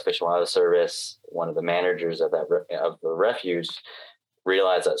the U.S. Fish and Wildlife Service, one of the managers of the refuge,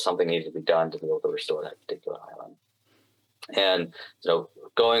 realized that something needed to be done to be able to restore that particular island. And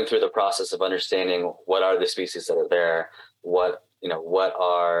going through the process of understanding what are the species that are there, what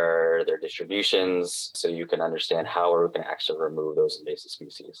are their distributions, so you can understand how are we going to actually remove those invasive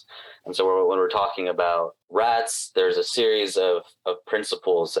species. And so when we're talking about rats, there's a series of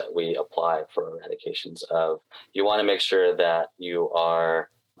principles that we apply for eradications. Of you want to make sure that you are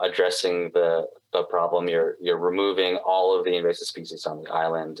addressing the problem, you're removing all of the invasive species on the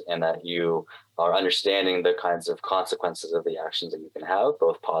island, and that you are understanding the kinds of consequences of the actions that you can have,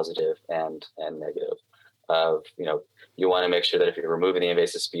 both positive and negative. You want to make sure that if you're removing the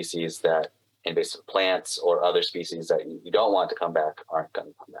invasive species, that invasive plants or other species that you don't want to come back aren't going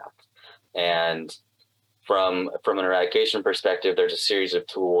to come back. And from an eradication perspective, there's a series of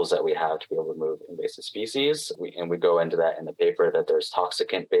tools that we have to be able to remove invasive species. We go into that in the paper, that there's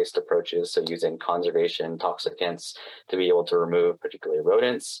toxicant-based approaches, so using conservation toxicants to be able to remove particularly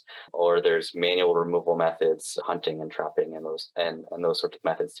rodents, or there's manual removal methods, hunting and trapping, and those sorts of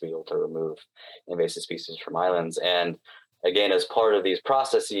methods to be able to remove invasive species from islands. And again, as part of these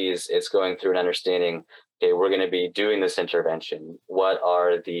processes, it's going through and understanding, okay, we're going to be doing this intervention. What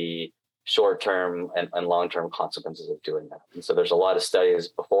are the short-term and long-term consequences of doing that? And so there's a lot of studies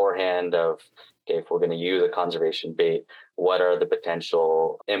beforehand of, okay, if we're going to use a conservation bait, what are the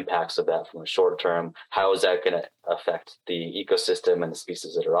potential impacts of that from a short term? How is that going to affect the ecosystem and the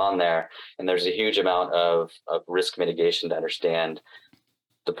species that are on there? And there's a huge amount of risk mitigation to understand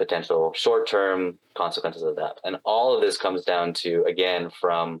the potential short-term consequences of that. And all of this comes down to, again,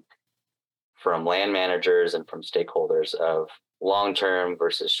 from land managers and from stakeholders, of long-term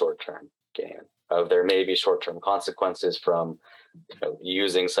versus short-term gain. Of there may be short-term consequences from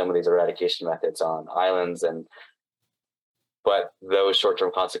using some of these eradication methods on islands, but those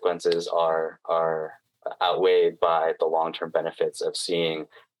short-term consequences are outweighed by the long-term benefits of seeing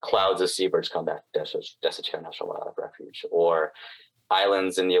clouds of seabirds come back to Desecheo National Wildlife Refuge, or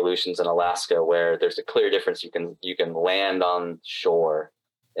islands in the Aleutians in Alaska, where there's a clear difference. You can land on shore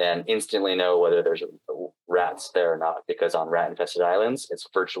and instantly know whether there's rats there or not, because on rat-infested islands, it's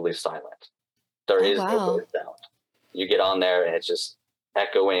virtually silent. There is no bird sound. You get on there and it's just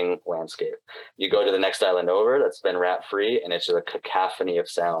echoing landscape. You go to the next island over that's been rat-free, and it's just a cacophony of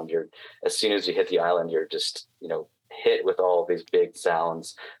sound. As soon as you hit the island, you're just, hit with all of these big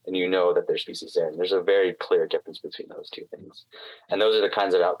sounds, and you know that there's species there. And there's a very clear difference between those two things. And those are the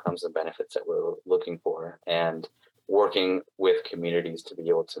kinds of outcomes and benefits that we're looking for, and working with communities to be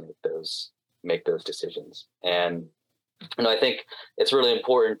able to make those decisions. And I think it's really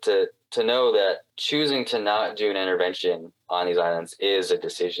important to know that choosing to not do an intervention on these islands is a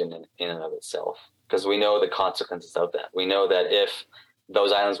decision in and of itself, because we know the consequences of that. We know that if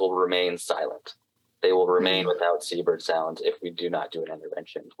those islands will remain silent, they will remain without seabird sounds if we do not do an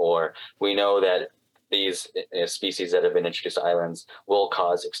intervention. Or we know that these species that have been introduced to islands will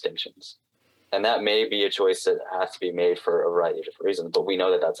cause extinctions. And that may be a choice that has to be made for a variety of different reasons, but we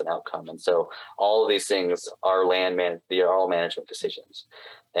know that that's an outcome. And so all of these things are they are all management decisions.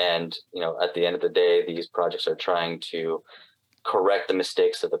 And, at the end of the day, these projects are trying to correct the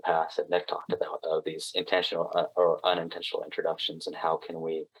mistakes of the past that Nick talked about, of these intentional or unintentional introductions, and how can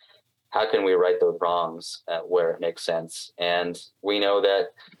we right those wrongs where it makes sense. And we know that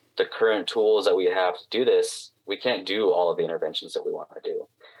the current tools that we have to do this, we can't do all of the interventions that we want to do.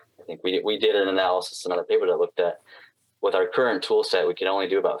 I think we did an analysis, another paper that looked at, with our current tool set, we can only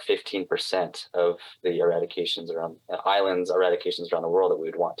do about 15% of the eradications around eradications around the world that we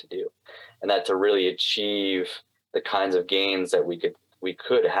would want to do. And that to really achieve the kinds of gains that we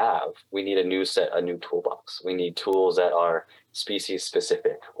could have, we need a new toolbox. We need tools that are species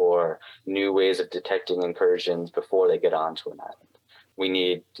specific, or new ways of detecting incursions before they get onto an island. We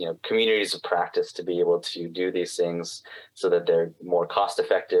need, communities of practice to be able to do these things so that they're more cost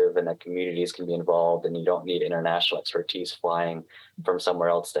effective, and that communities can be involved, and you don't need international expertise flying from somewhere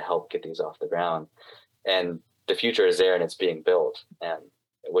else to help get these off the ground. And the future is there, and it's being built, and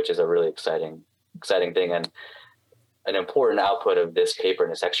which is a really exciting thing. And an important output of this paper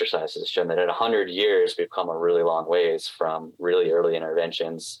and this exercise has shown that in 100 years, we've come a really long ways from really early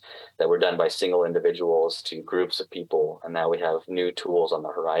interventions that were done by single individuals to groups of people. And now we have new tools on the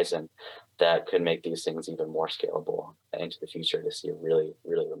horizon that could make these things even more scalable into the future to see really,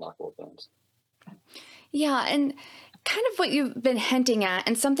 really remarkable things. Yeah, and kind of what you've been hinting at,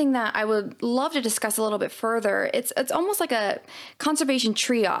 and something that I would love to discuss a little bit further, it's almost like a conservation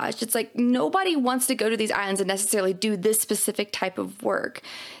triage. It's like nobody wants to go to these islands and necessarily do this specific type of work.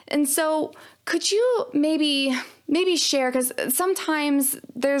 And so could you maybe share, because sometimes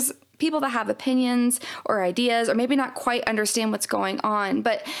there's people that have opinions or ideas, or maybe not quite understand what's going on,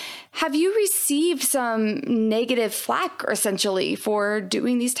 but have you received some negative flack essentially for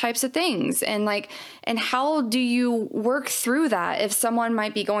doing these types of things? And how do you work through that? If someone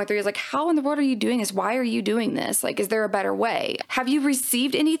might be going through, is like, how in the world are you doing this? Why are you doing this? Like, is there a better way? Have you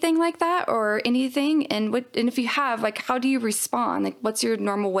received anything like that or anything? And if you have, like, how do you respond? Like, what's your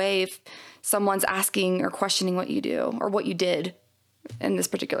normal way if someone's asking or questioning what you do or what you did in this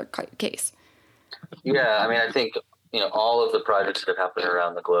particular case? Yeah, I mean, I think, all of the projects that have happened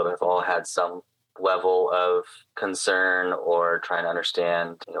around the globe have all had some level of concern or trying to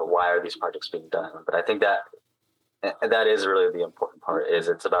understand, why are these projects being done? But I think that is really the important part, is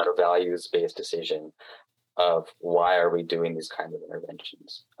it's about a values-based decision of why are we doing these kinds of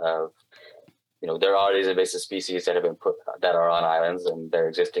interventions. There are these invasive species that have been that are on islands, and they're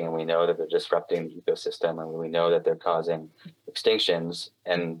existing, and we know that they're disrupting the ecosystem, and we know that they're causing extinctions,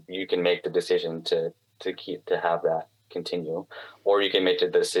 and you can make the decision to have that continue, or you can make the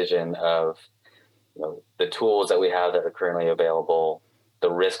decision of, the tools that we have that are currently available,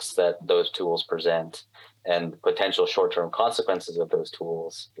 the risks that those tools present, and potential short-term consequences of those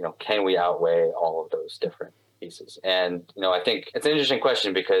tools. Can we outweigh all of those different pieces? And, I think it's an interesting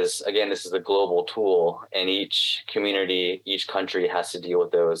question, because again, this is a global tool, and each community, each country has to deal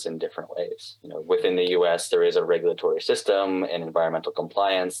with those in different ways. Within the US, there is a regulatory system and environmental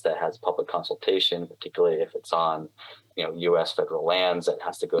compliance that has public consultation, particularly if it's on, US federal lands, that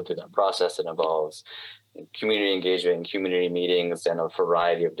has to go through that process. It involves community engagement and community meetings and a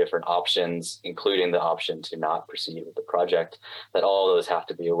variety of different options, including the option to not proceed with the project, that all those have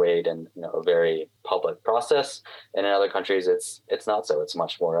to be weighed in a very public process. And in other countries, it's not so. It's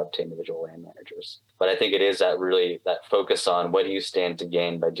much more up to individual land managers. But I think it is that focus on what do you stand to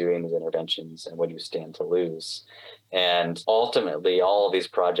gain by doing these interventions, and what do you stand to lose. And ultimately, all of these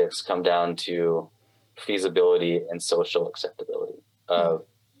projects come down to feasibility and social acceptability of,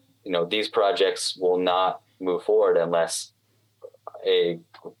 these projects will not move forward unless a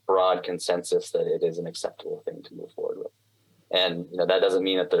broad consensus that it is an acceptable thing to move forward with. And, that doesn't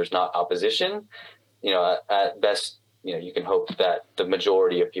mean that there's not opposition. At best, you can hope that the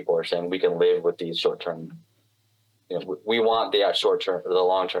majority of people are saying we can live with these short-term, we want the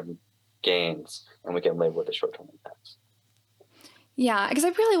long-term gains, and we can live with the short-term impacts. Yeah, because I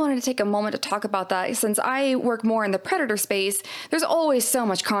really wanted to take a moment to talk about that. Since I work more in the predator space, there's always so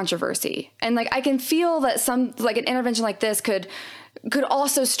much controversy. And like I can feel that some like an intervention like this could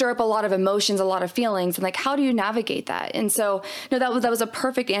also stir up a lot of emotions, a lot of feelings, and like how do you navigate that? And so no, that was a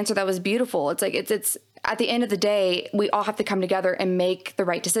perfect answer. That was beautiful. It's like it's at the end of the day, we all have to come together and make the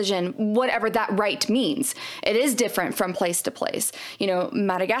right decision, whatever that right means. It is different from place to place. You know,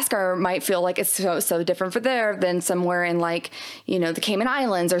 Madagascar might feel like it's so different for there than somewhere in like, you know, the Cayman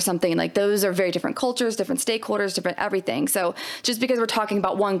Islands or something. Like those are very different cultures, different stakeholders, different everything. So just because we're talking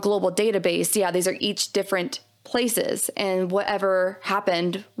about one global database, yeah, these are each different places, and whatever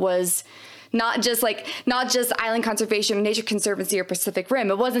happened was not just Island Conservation, Nature Conservancy, or Pacific Rim.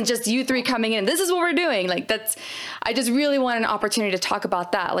 It wasn't just you three coming in, this is what we're doing. Like I just really want an opportunity to talk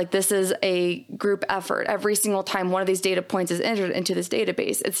about that. Like this is a group effort. Every single time one of these data points is entered into this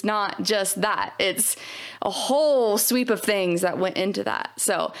database, it's not just that. It's a whole sweep of things that went into that.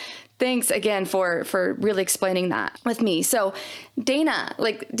 So thanks again for really explaining that with me. So Dina,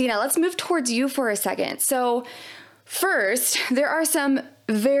 let's move towards you for a second. So first, there are some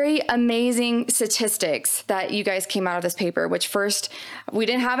very amazing statistics that you guys came out of this paper, which first we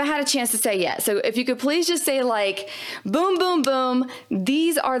haven't had a chance to say yet. So if you could please just say like, boom, boom, boom,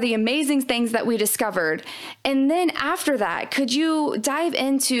 these are the amazing things that we discovered. And then after that, could you dive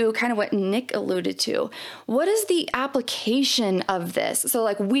into kind of what Nick alluded to? What is the application of this? So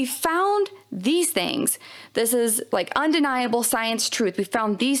like we found these things. This is like undeniable science truth. We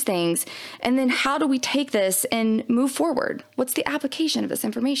found these things. And then how do we take this and move forward? What's the application of this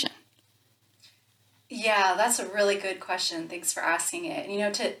information? Yeah, that's a really good question. Thanks for asking it. You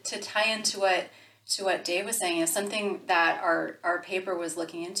know, to tie into what Dave was saying, is something that our paper was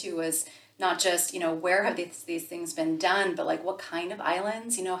looking into was not just, you know, where have these things been done, but like what kind of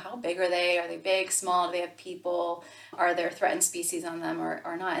islands, you know, how big are they? Are they big, small? Do they have people? Are there threatened species on them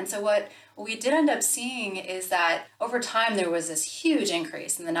or not? And so what we did end up seeing is that over time there was this huge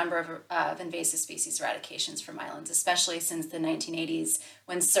increase in the number of invasive species eradications from islands, especially since the 1980s,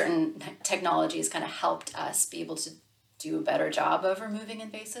 when certain technologies kind of helped us be able to do a better job of removing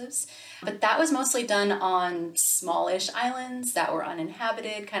invasives. But that was mostly done on smallish islands that were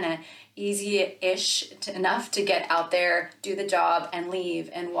uninhabited, kind of easy-ish enough to get out there, do the job, and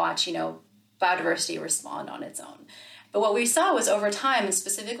leave and watch, you know, biodiversity respond on its own. But what we saw was over time, and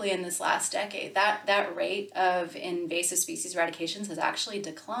specifically in this last decade, that rate of invasive species eradications has actually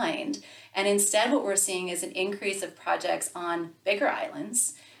declined. And instead, what we're seeing is an increase of projects on bigger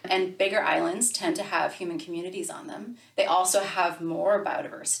islands. And bigger islands tend to have human communities on them. They also have more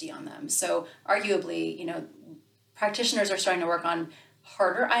biodiversity on them. So arguably, you know, practitioners are starting to work on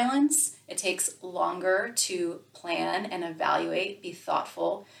harder islands. It takes longer to plan and evaluate, be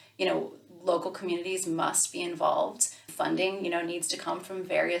thoughtful. You know, local communities must be involved. Funding, you know, needs to come from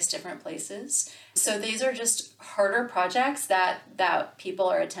various different places. So these are just harder projects that people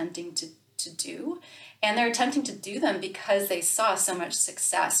are attempting to do. And they're attempting to do them because they saw so much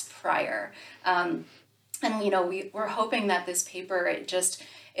success prior. And, you know, we're hoping that this paper,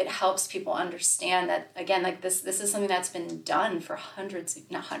 it helps people understand that, again, like this is something that's been done for over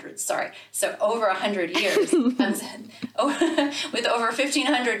 100 years with over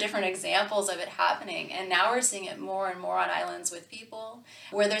 1,500 different examples of it happening. And now we're seeing it more and more on islands with people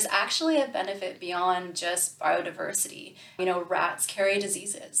where there's actually a benefit beyond just biodiversity. You know, rats carry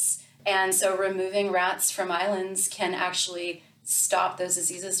diseases. And so removing rats from islands can actually stop those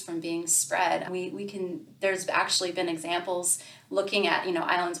diseases from being spread. There's actually been examples looking at, you know,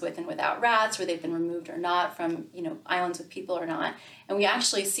 islands with and without rats, where they've been removed or not from, you know, islands with people or not. And we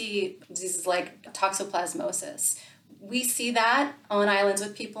actually see diseases like toxoplasmosis. We see that on islands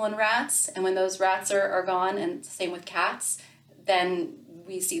with people and rats. And when those rats are gone, and same with cats, then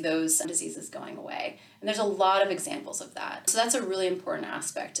we see those diseases going away. And there's a lot of examples of that. So that's a really important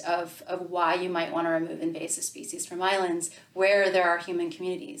aspect of why you might want to remove invasive species from islands where there are human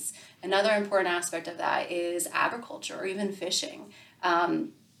communities. Another important aspect of that is agriculture or even fishing.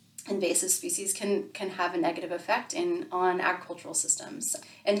 Invasive species can have a negative effect on agricultural systems.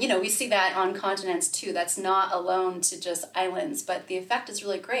 And, you know, we see that on continents too. That's not alone to just islands, but the effect is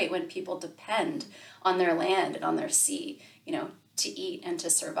really great when people depend on their land and on their sea, you know, to eat and to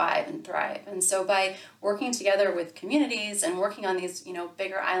survive and thrive. And so by working together with communities and working on these, you know,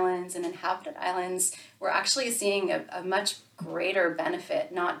 bigger islands and inhabited islands, we're actually seeing a much greater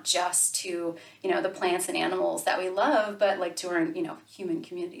benefit, not just to, you know, the plants and animals that we love, but like to our, you know, human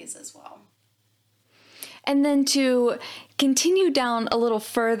communities as well. And then to continue down a little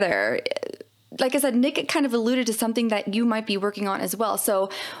further, like I said, Nick kind of alluded to something that you might be working on as well. So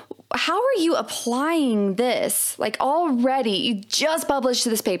how are you applying this? Like already, you just published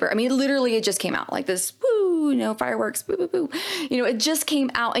this paper. I mean, literally it just came out like this, woo, fireworks, boo, boo, boo. It just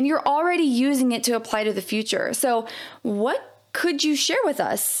came out and you're already using it to apply to the future. So what could you share with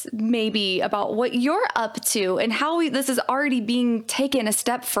us maybe about what you're up to and how this is already being taken a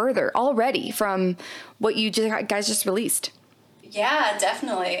step further already from what you guys just released? Yeah,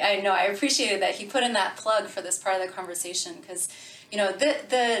 definitely. I know. I appreciated that he put in that plug for this part of the conversation because,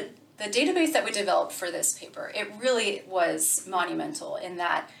 the database that we developed for this paper, it really was monumental in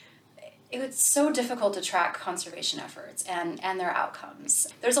that it was so difficult to track conservation efforts and their outcomes.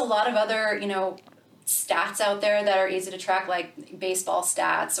 There's a lot of other, stats out there that are easy to track, like baseball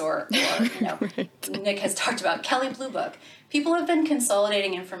stats or right. Nick has talked about Kelley Blue Book. People have been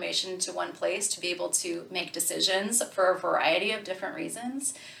consolidating information to one place to be able to make decisions for a variety of different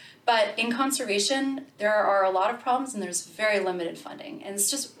reasons. But in conservation, there are a lot of problems and there's very limited funding. And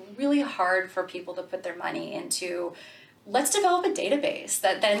it's just really hard for people to put their money into, let's develop a database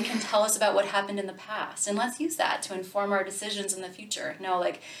that then can tell us about what happened in the past. And let's use that to inform our decisions in the future.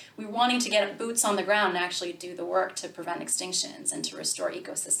 We're wanting to get boots on the ground and actually do the work to prevent extinctions and to restore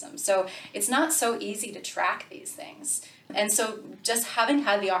ecosystems. So it's not so easy to track these things. And so just having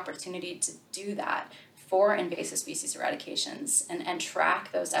had the opportunity to do that for invasive species eradications and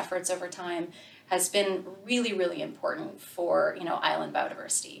track those efforts over time has been really, really important for, island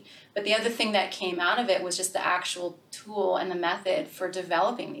biodiversity. But the other thing that came out of it was just the actual tool and the method for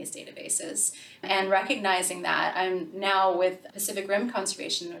developing these databases and recognizing that I'm now with Pacific Rim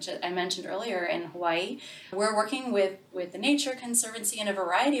Conservation, which I mentioned earlier in Hawaii. We're working with the Nature Conservancy and a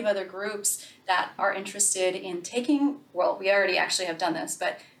variety of other groups that are interested in we already actually have done this,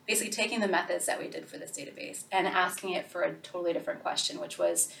 but basically taking the methods that we did for this database and asking it for a totally different question, which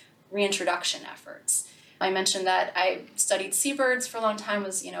was reintroduction efforts. I mentioned that I studied seabirds for a long time.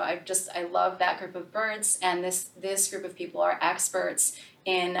 I love that group of birds, and this group of people are experts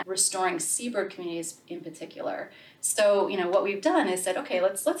in restoring seabird communities in particular. So, what we've done is said, okay,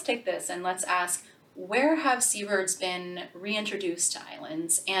 let's take this and let's ask, where have seabirds been reintroduced to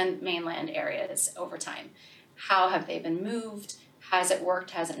islands and mainland areas over time? How have they been moved? Has it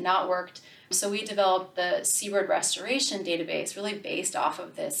worked? Has it not worked? So we developed the Seabird Restoration Database really based off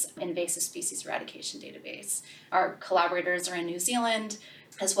of this invasive species eradication database. Our collaborators are in New Zealand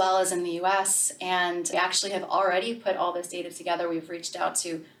as well as in the US, and we actually have already put all this data together. We've reached out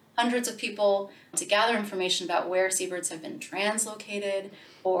to hundreds of people to gather information about where seabirds have been translocated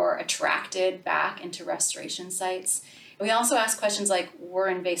or attracted back into restoration sites. We also ask questions like, were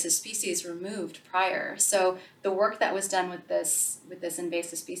invasive species removed prior? So the work that was done with this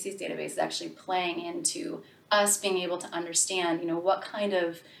invasive species database is actually playing into us being able to understand, what kind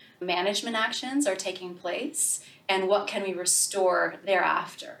of management actions are taking place and what can we restore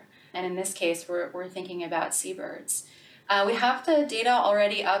thereafter. And in this case, we're thinking about seabirds. We have the data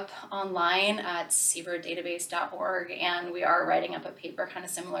already up online at seabirddatabase.org, and we are writing up a paper kind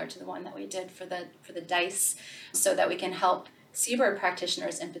of similar to the one that we did for the DICE, so that we can help seabird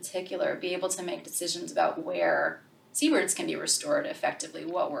practitioners in particular be able to make decisions about where seabirds can be restored effectively,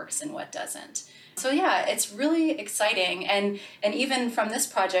 what works and what doesn't. So yeah, it's really exciting. And even from this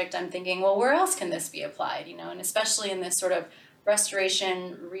project, I'm thinking, well, where else can this be applied? And especially in this sort of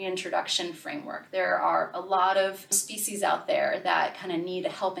restoration reintroduction framework. There are a lot of species out there that kind of need a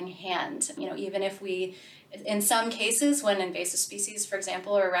helping hand. Even if in some cases, when invasive species, for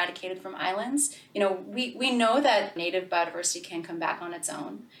example, are eradicated from islands, we know that native biodiversity can come back on its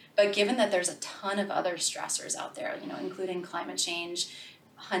own. But given that there's a ton of other stressors out there, including climate change,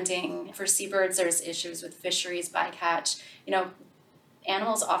 hunting, for seabirds, there's issues with fisheries, bycatch,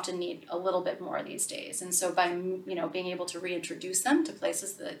 animals often need a little bit more these days. And so by, being able to reintroduce them to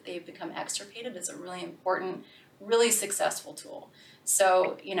places that they've become extirpated is a really important, really successful tool.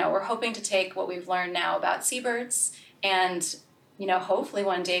 So, we're hoping to take what we've learned now about seabirds and, hopefully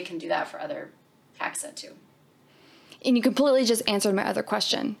one day can do that for other taxa too. And you completely just answered my other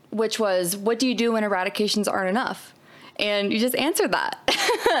question, which was, what do you do when eradications aren't enough? And you just answered that.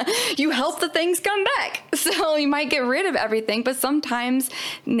 You help the things come back. So you might get rid of everything, but sometimes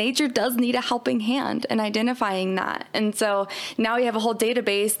nature does need a helping hand in identifying that. And so now you have a whole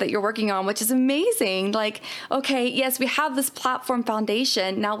database that you're working on, which is amazing. Like, okay, yes, we have this platform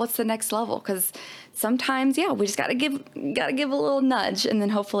foundation. Now what's the next level? Because sometimes, we just gotta give a little nudge, and then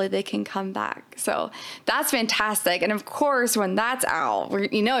hopefully they can come back. So that's fantastic. And of course, when that's out, you're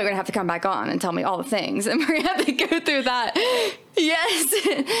gonna have to come back on and tell me all the things, and we're gonna have to go through that. Yes,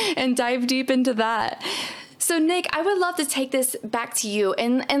 and dive deep into that. So So Nick, I would love to take this back to you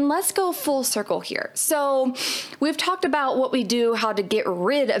and let's go full circle here. So we've talked about what we do, how to get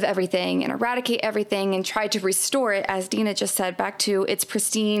rid of everything and eradicate everything and try to restore it, as Dina just said, back to its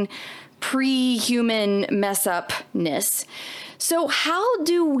pristine pre-human mess upness. So how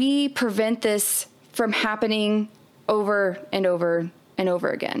do we prevent this from happening over and over and over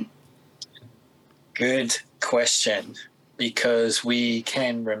again? Good question, because we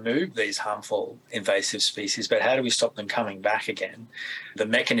can remove these harmful invasive species, but how do we stop them coming back again? The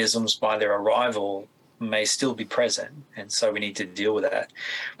mechanisms by their arrival may still be present, and so we need to deal with that.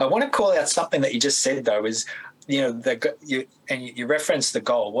 I want to call out something that you just said, though, is, you referenced the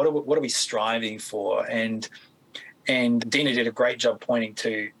goal. What are we striving for? And Dina did a great job pointing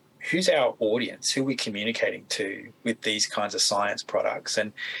to who's our audience, who are we communicating to with these kinds of science products.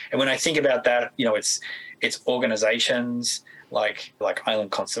 And when I think about that, it's organizations like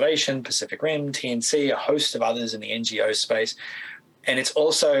Island Conservation, Pacific Rim, TNC, a host of others in the NGO space. And it's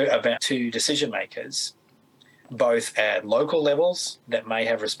also about to decision makers, both at local levels that may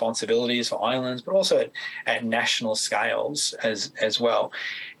have responsibilities for islands, but also at national scales as well.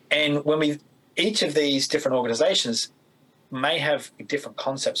 And each of these different organizations may have different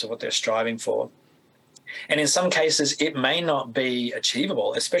concepts of what they're striving for. And in some cases, it may not be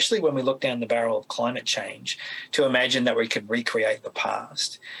achievable, especially when we look down the barrel of climate change, to imagine that we could recreate the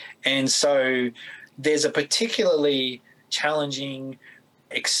past. And so there's a particularly challenging,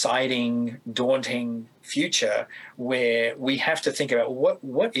 exciting, daunting future where we have to think about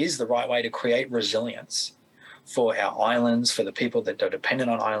what is the right way to create resilience for our islands, for the people that are dependent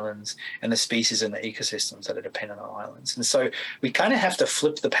on islands, and the species and the ecosystems that are dependent on islands. And so we kind of have to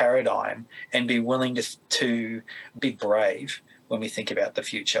flip the paradigm and be willing to be brave when we think about the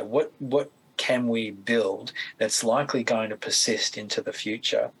future. What can we build that's likely going to persist into the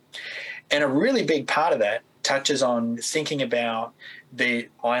future? And a really big part of that touches on thinking about the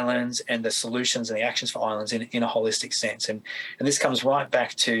islands and the solutions and the actions for islands in a holistic sense. And this comes right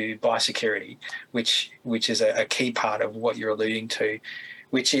back to biosecurity, which is a key part of what you're alluding to,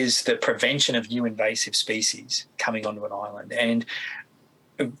 which is the prevention of new invasive species coming onto an island. And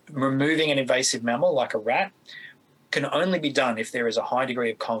removing an invasive mammal like a rat can only be done if there is a high degree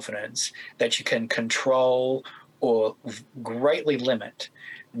of confidence that you can control or greatly limit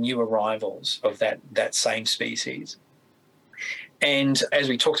new arrivals of that same species. And as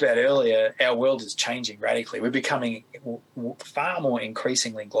we talked about earlier, our world is changing radically. We're becoming far more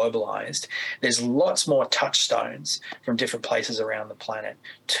increasingly globalized. There's lots more touchstones from different places around the planet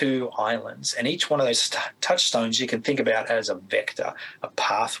to islands. And each one of those touchstones you can think about as a vector, a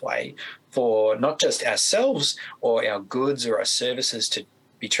pathway for not just ourselves or our goods or our services to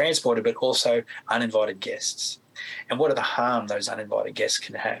be transported, but also uninvited guests. And what are the harm those uninvited guests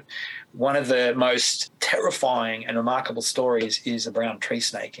can have? One of the most terrifying and remarkable stories is the brown tree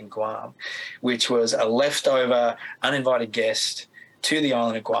snake in Guam, which was a leftover uninvited guest to the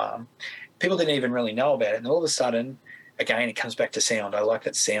island of Guam. People didn't even really know about it. And all of a sudden, again, it comes back to sound. I like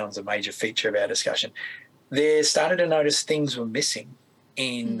that sound's a major feature of our discussion. They started to notice things were missing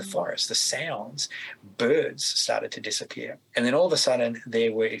in the forest, the sounds. Birds started to disappear. And then all of a sudden,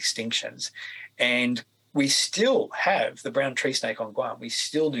 there were extinctions. And we still have the brown tree snake on Guam. We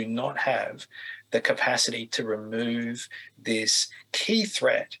still do not have the capacity to remove this key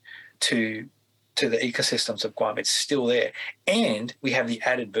threat to the ecosystems of Guam. It's still there. And we have the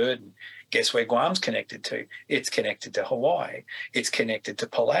added burden. Guess where Guam's connected to? It's connected to Hawaii. It's connected to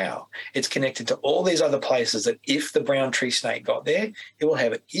Palau. It's connected to all these other places that if the brown tree snake got there, it will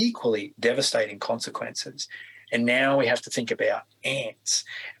have equally devastating consequences. And now we have to think about ants,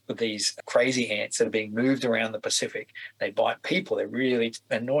 these crazy ants that are being moved around the Pacific. They bite people. They're really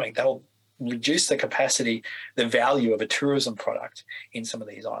annoying. They'll reduce the capacity, the value of a tourism product in some of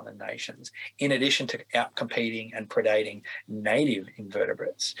these island nations, in addition to outcompeting and predating native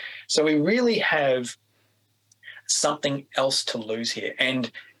invertebrates. So we really have something else to lose here.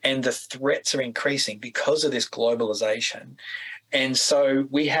 And the threats are increasing because of this globalization. And so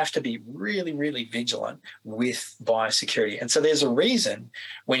we have to be really, really vigilant with biosecurity. And so there's a reason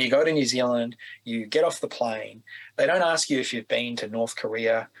when you go to New Zealand, you get off the plane, they don't ask you if you've been to North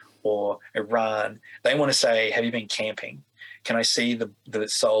Korea or Iran. They want to say, have you been camping? Can I see the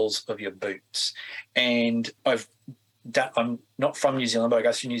soles of your boots? And I'm not from New Zealand, but I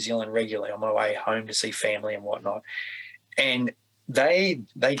go through New Zealand regularly on my way home to see family and whatnot. And they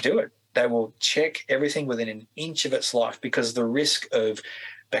do it. They will check everything within an inch of its life because the risk of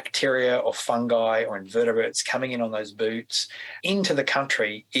bacteria or fungi or invertebrates coming in on those boots into the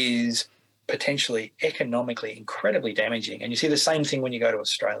country is potentially economically incredibly damaging. And you see the same thing when you go to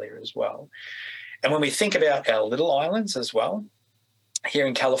Australia as well. And when we think about our little islands as well, here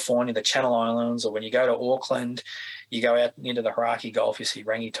in California, the Channel Islands, or when you go to Auckland, you go out into the Hauraki Gulf, you see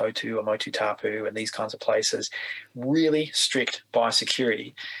Rangitoto or Motu Tapu and these kinds of places, really strict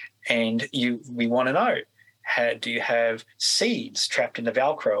biosecurity. And we want to know, do you have seeds trapped in the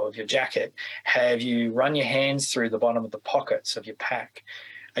Velcro of your jacket? Have you run your hands through the bottom of the pockets of your pack?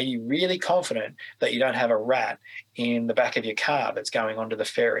 Are you really confident that you don't have a rat in the back of your car that's going onto the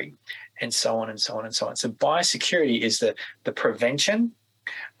ferry? And so on and so on and so on. So biosecurity is the prevention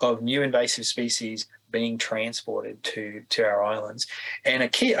of new invasive species being transported to our islands. And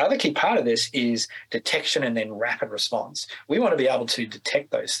other key part of this is detection and then rapid response. We want to be able to detect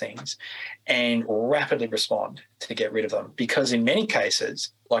those things and rapidly respond to get rid of them, because in many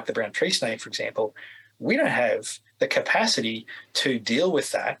cases, like the brown tree snake, for example, we don't have the capacity to deal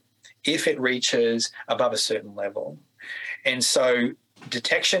with that if it reaches above a certain level. And so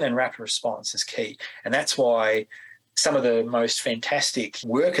detection and rapid response is key. And that's why some of the most fantastic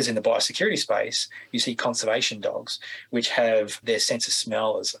workers in the biosecurity space, you see conservation dogs, which have their sense of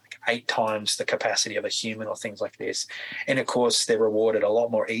smell as like 8 times the capacity of a human or things like this. And of course, they're rewarded a lot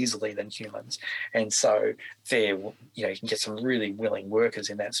more easily than humans. And so you can get some really willing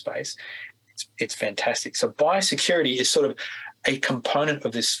workers in that space. It's fantastic. So biosecurity is sort of a component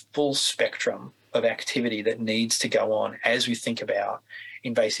of this full spectrum of activity that needs to go on as we think about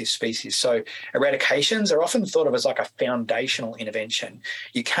invasive species. So eradications are often thought of as like a foundational intervention.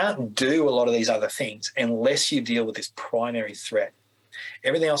 You can't do a lot of these other things unless you deal with this primary threat.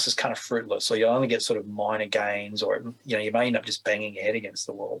 Everything else is kind of fruitless, or you only get sort of minor gains, or you may end up just banging your head against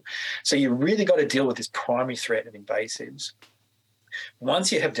the wall. So you really got to deal with this primary threat of invasives.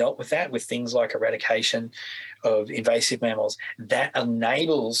 Once you have dealt with that, with things like eradication of invasive mammals, that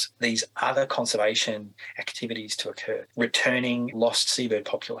enables these other conservation activities to occur. Returning lost seabird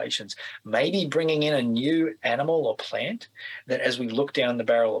populations, maybe bringing in a new animal or plant that, as we look down the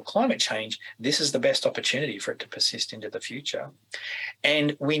barrel of climate change, this is the best opportunity for it to persist into the future.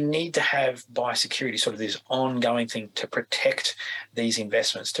 And we need to have biosecurity, sort of this ongoing thing to protect these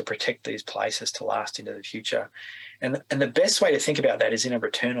investments, to protect these places to last into the future. And the best way to think about that is in a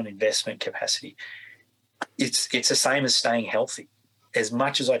return on investment capacity. It's the same as staying healthy. As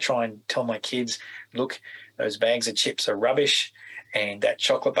much as I try and tell my kids, look, those bags of chips are rubbish and that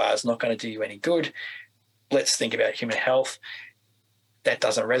chocolate bar is not going to do you any good, let's think about human health. That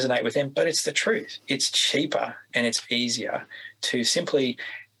doesn't resonate with them, but it's the truth. It's cheaper and it's easier to simply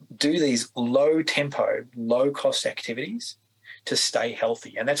do these low tempo, low cost activities to stay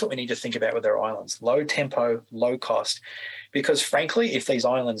healthy. And that's what we need to think about with our islands. Low tempo, low cost. Because frankly, if these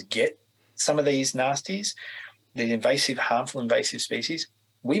islands get some of these nasties, the harmful invasive species,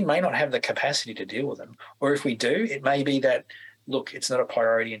 we may not have the capacity to deal with them. Or if we do, it may be that, look, it's not a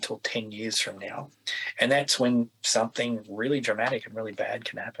priority until 10 years from now. And that's when something really dramatic and really bad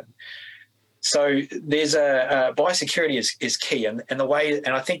can happen. So there's biosecurity is key, and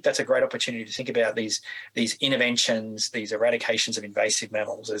I think that's a great opportunity to think about these interventions, these eradications of invasive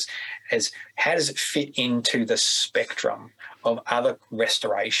mammals as how does it fit into the spectrum of other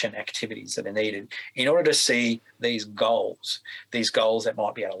restoration activities that are needed in order to see these goals that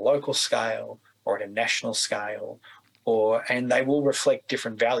might be at a local scale or at a national scale, and they will reflect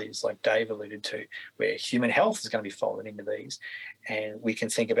different values, like Dave alluded to, where human health is going to be folded into these. And we can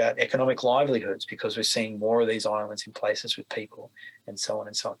think about economic livelihoods because we're seeing more of these islands in places with people, and so on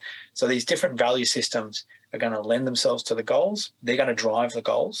and so on. So these different value systems are going to lend themselves to the goals. They're going to drive the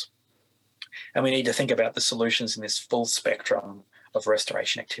goals. And we need to think about the solutions in this full spectrum of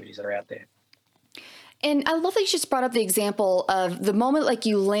restoration activities that are out there. And I love that you just brought up the example of the moment like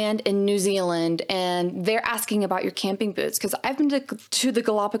you land in New Zealand and they're asking about your camping boots, because I've been to the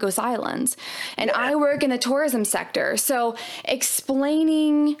Galapagos Islands and I work in the tourism sector. So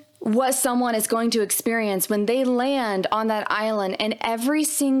explaining what someone is going to experience when they land on that island, and every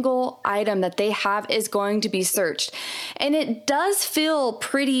single item that they have is going to be searched. And it does feel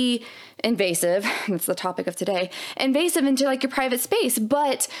pretty invasive. That's the topic of today. Invasive into like your private space.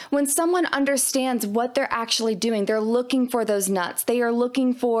 But when someone understands what they're actually doing, they're looking for those nuts. They are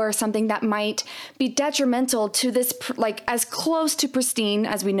looking for something that might be detrimental to this, like as close to pristine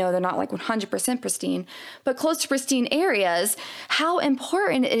as we know. They're not like 100% pristine, but close to pristine areas. How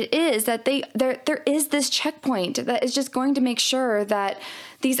important it is that there is this checkpoint that is just going to make sure that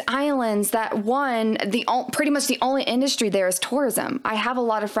these islands, pretty much the only industry there is tourism. I have a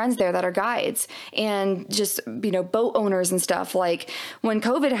lot of friends there that are guides and just, boat owners and stuff. Like when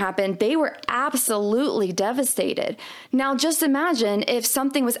COVID happened, they were absolutely devastated. Now just imagine if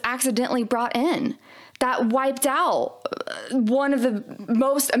something was accidentally brought in. that wiped out one of the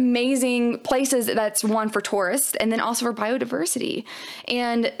most amazing places that's one for tourists and then also for biodiversity.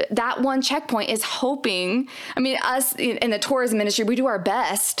 And that one checkpoint is hoping, I mean, us in the tourism industry, we do our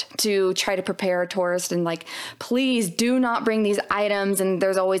best to try to prepare tourists and like, please do not bring these items. And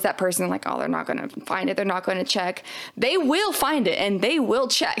there's always that person like, oh, they're not going to find it. They're not going to check. They will find it and they will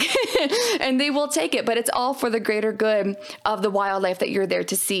check and they will take it, but it's all for the greater good of the wildlife that you're there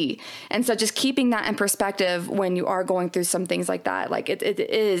to see. And so just keeping that in perspective when you are going through some things like that, like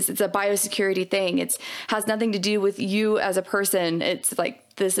it's a biosecurity thing. It's has nothing to do with you as a person. It's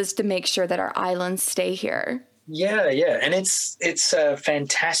like, this is to make sure that our islands stay here. Yeah. And it's a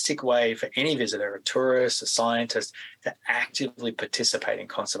fantastic way for any visitor, a tourist, a scientist, to actively participate in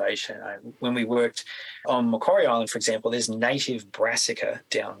conservation. When we worked on Macquarie Island, for example, there's native brassica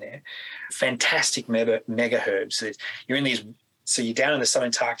down there, fantastic mega herbs. You're in these. So you're down in the southern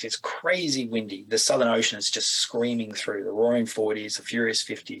Antarctic, it's crazy windy. The Southern Ocean is just screaming through, the roaring 40s, the furious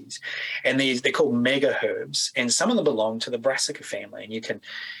 50s. And they're called mega herbs, and some of them belong to the brassica family. And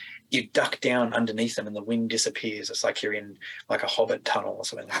you duck down underneath them and the wind disappears. It's like you're in like a Hobbit tunnel or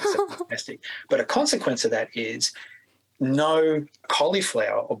something. It's fantastic. But a consequence of that is no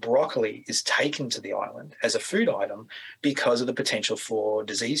cauliflower or broccoli is taken to the island as a food item because of the potential for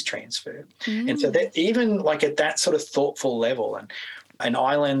disease transfer. And so that even like at that sort of thoughtful level, and an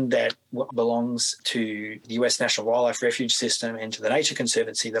island that belongs to the US National Wildlife Refuge System and to the Nature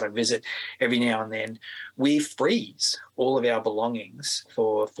Conservancy that I visit every now and then, we freeze all of our belongings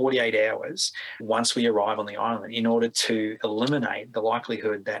for 48 hours once we arrive on the island in order to eliminate the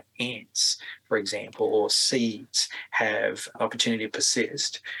likelihood that ants, for example, or seeds have opportunity to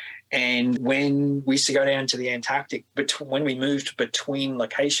persist. And when we used to go down to the Antarctic, when we moved between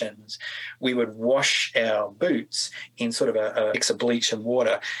locations, we would wash our boots in sort of a mix of bleach and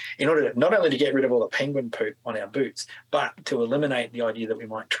water in order to, not only to get rid of all the penguin poop on our boots, but to eliminate the idea that we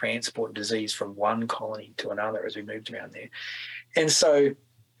might transport disease from one colony to another as we moved around there. And so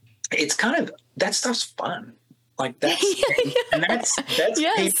it's kind of, that stuff's fun. Like that's and that's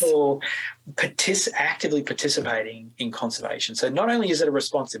yes. People actively participating in conservation. So not only is it a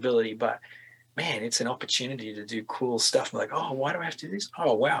responsibility, but man, it's an opportunity to do cool stuff. I'm like, oh, why do I have to do this?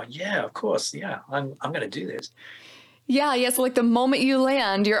 Oh, wow, yeah, of course, yeah, I'm going to do this. Yeah. So like the moment you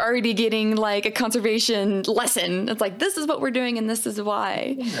land, you're already getting like a conservation lesson. It's like, this is what we're doing and this is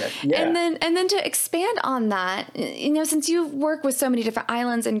why. Yeah. And then to expand on that, since you work with so many different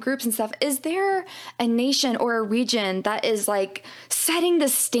islands and groups and stuff, is there a nation or a region that is like setting the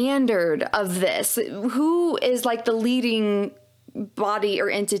standard of this? Who is like the leading body or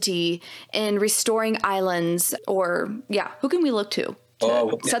entity in restoring islands, or who can we look to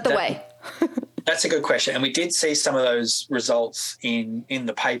set the way? That's a good question. And we did see some of those results in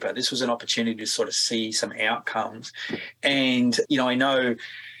the paper. This was an opportunity to sort of see some outcomes. And, I know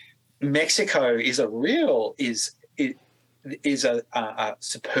Mexico is a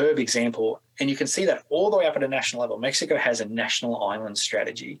superb example. And you can see that all the way up at a national level. Mexico has a national island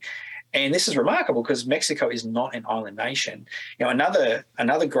strategy. And this is remarkable because Mexico is not an island nation. Another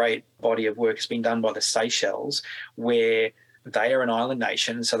great body of work has been done by the Seychelles, where they are an island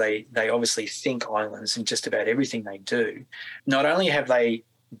nation, so they obviously think islands in just about everything they do. Not only have they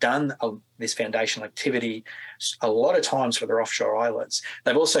done this foundational activity a lot of times for their offshore islets,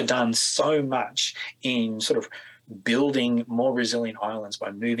 they've also done so much in sort of building more resilient islands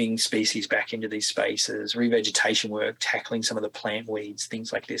by moving species back into these spaces, revegetation work, tackling some of the plant weeds,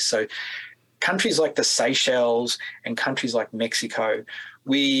 things like this. So countries like the Seychelles and countries like Mexico,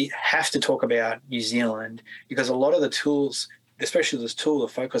 we have to talk about New Zealand because a lot of the tools, especially this tool, the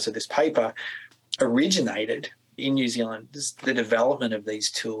focus of this paper, originated in New Zealand. The development of these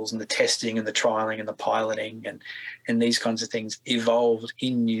tools and the testing and the trialling and the piloting and these kinds of things evolved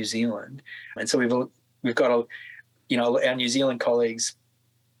in New Zealand. And so we've got our New Zealand colleagues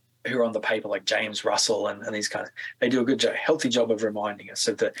who are on the paper, like James Russell and these kind of, they do a good job, healthy job of reminding us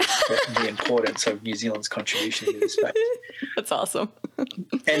of the importance of New Zealand's contribution to this space. That's awesome.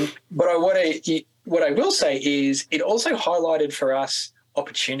 And what I will say is it also highlighted for us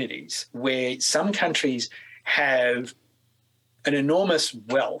opportunities where some countries have an enormous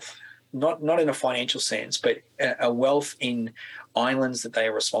wealth, not in a financial sense, but a wealth in islands that they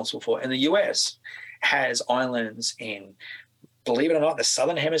are responsible for. And the US has islands in, believe it or not, the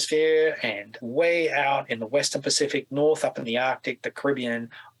Southern Hemisphere and way out in the Western Pacific, north up in the Arctic, the Caribbean,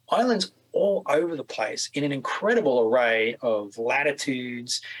 islands all over the place in an incredible array of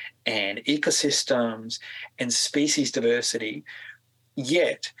latitudes and ecosystems and species diversity.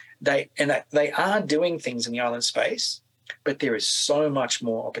 Yet they are doing things in the island space but there is so much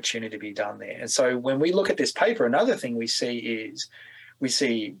more opportunity to be done there. And so when we look at this paper, another thing we see,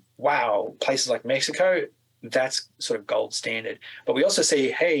 wow, places like Mexico, that's sort of gold standard. But we also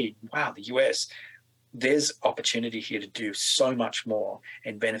see, hey, wow, the US, there's opportunity here to do so much more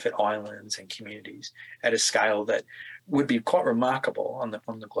and benefit islands and communities at a scale that would be quite remarkable on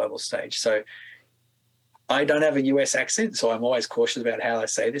the global stage. So I don't have a US accent, so I'm always cautious about how I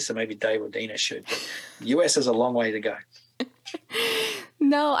say this, so maybe Dave or Dina should. But the US has a long way to go.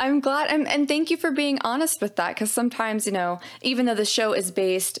 No, I'm glad. And thank you for being honest with that, because sometimes, even though the show is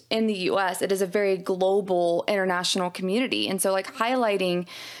based in the US, it is a very global international community. And so highlighting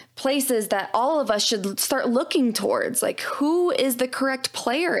places that all of us should start looking towards, who is the correct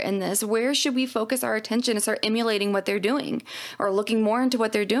player in this? Where should we focus our attention and start emulating what they're doing or looking more into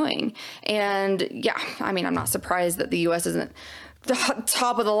what they're doing? And yeah, I'm not surprised that the US isn't the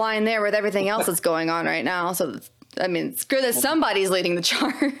top of the line there with everything else that's going on right now. So screw that somebody's leading the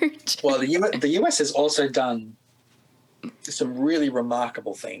charge. Well, the US has also done some really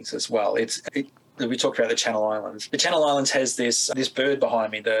remarkable things as well. We talked about the Channel Islands. The Channel Islands has this bird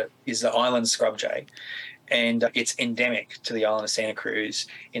behind me that is the island scrubjay, and it's endemic to the island of Santa Cruz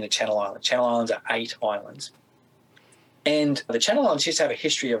in the Channel Islands. Channel Islands are 8 islands. And the Channel Islands used to have a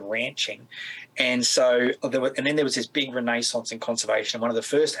history of ranching. And so then there was this big renaissance in conservation. And one of the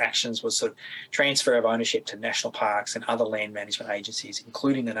first actions was sort of transfer of ownership to national parks and other land management agencies,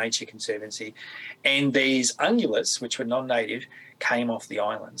 including the Nature Conservancy. And these ungulates, which were non-native, came off the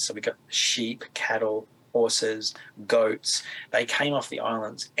islands. So we got sheep, cattle, horses, goats. They came off the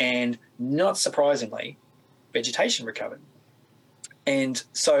islands. And not surprisingly, vegetation recovered. And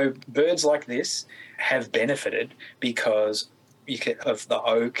so birds like this have benefited because of the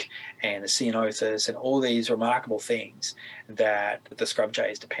oak and the ceanothus and all these remarkable things that the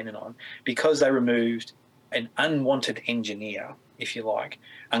scrubjay is dependent on, because they removed an unwanted engineer, if you like.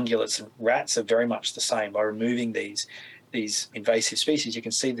 Ungulates and rats are very much the same. By removing these invasive species, you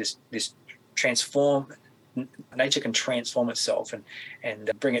can see this transform. Nature can transform itself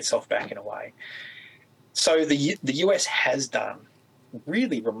and bring itself back in a way. So the US has done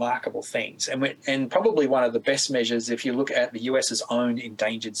really remarkable things, and probably one of the best measures, if you look at the US's own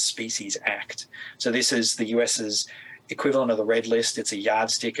Endangered Species Act. So this is the US's equivalent of the Red List. It's a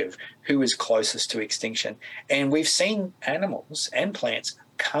yardstick of who is closest to extinction, and we've seen animals and plants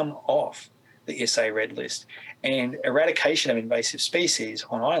come off the SA Red List, and eradication of invasive species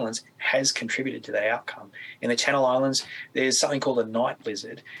on islands has contributed to that outcome. In the Channel Islands, there's something called a night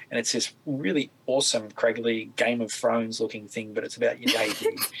lizard, and it's this really awesome, craggly Game of Thrones looking thing, but it's about your navy.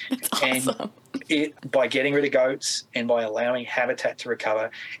 Awesome. And by getting rid of goats and by allowing habitat to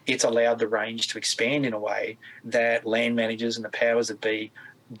recover, it's allowed the range to expand in a way that land managers and the powers that be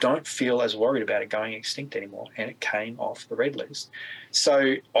don't feel as worried about it going extinct anymore, and it came off the Red List.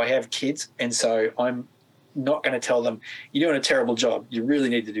 So I have kids, and so I'm not going to tell them, you're doing a terrible job, you really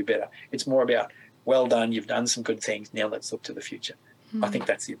need to do better. It's more about, well done, you've done some good things, now let's look to the future. I think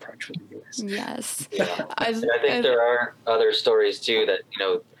that's the approach for the US. Yes. Yeah. I think there are other stories too that,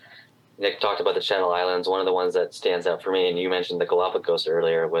 Nick talked about the Channel Islands. One of the ones that stands out for me, and you mentioned the Galapagos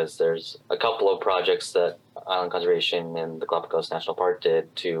earlier, was there's a couple of projects that Island Conservation and the Galapagos National Park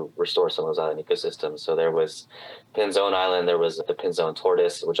did to restore some of those island ecosystems. So there was Pinzón Island, there was the Pinzón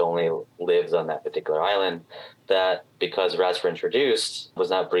tortoise, which only lives on that particular island, that because rats were introduced,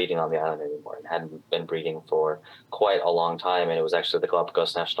 was not breeding on the island anymore and hadn't been breeding for quite a long time. And it was actually the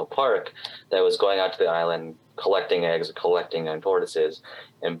Galapagos National Park that was going out to the island, collecting eggs, collecting young tortoises,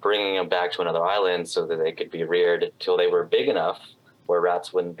 and bringing them back to another island so that they could be reared till they were big enough where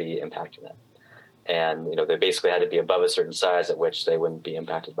rats wouldn't be impacting them. And, they basically had to be above a certain size at which they wouldn't be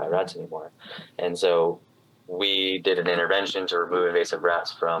impacted by rats anymore. And so we did an intervention to remove invasive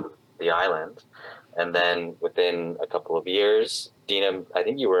rats from the island. And then within a couple of years, Dina, I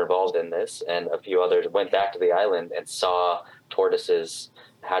think you were involved in this, and a few others went back to the island and saw tortoises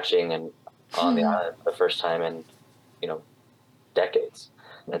hatching and on the island for the first time in, decades.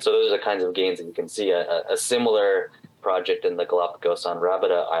 And so those are the kinds of gains that you can see. A similar project in the Galapagos on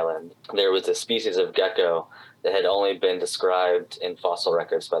Rabida Island, there was a species of gecko that had only been described in fossil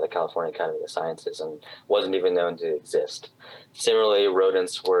records by the California Academy of Sciences and wasn't even known to exist. Similarly,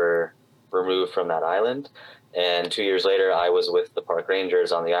 rodents were removed from that island. And 2 years later, I was with the park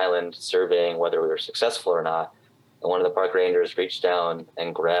rangers on the island surveying whether we were successful or not. And one of the park rangers reached down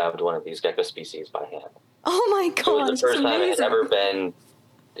and grabbed one of these gecko species by hand. Oh my gosh. It was the first time it had ever been,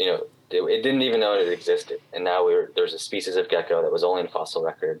 it didn't even know it existed. And now there's a species of gecko that was only in fossil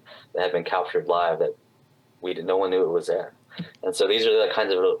record that had been captured live that no one knew it was there. And so these are the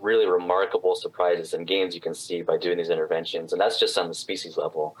kinds of really remarkable surprises and gains you can see by doing these interventions. And that's just on the species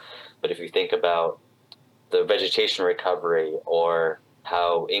level. But if you think about the vegetation recovery, or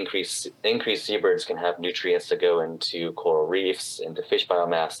how increased seabirds can have nutrients to go into coral reefs, into fish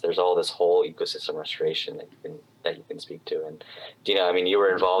biomass, there's all this whole ecosystem restoration that you can speak to. And Dina, I mean, you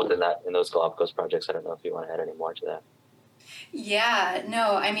were involved in those Galapagos projects. I don't know if you want to add any more to that. Yeah,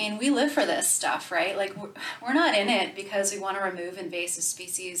 no, I mean, we live for this stuff, right? Like, we're not in it because we want to remove invasive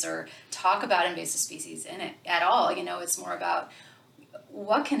species or talk about invasive species in it at all. You know, it's more about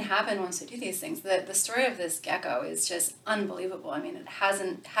what can happen once we do these things. The story of this gecko is just unbelievable. I mean, it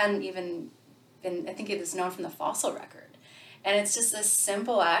hadn't even been, I think it is known from the fossil record. And it's just this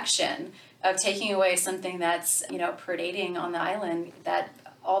simple action of taking away something that's, you know, predating on the island, that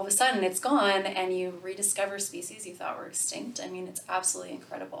all of a sudden it's gone and you rediscover species you thought were extinct. I mean, it's absolutely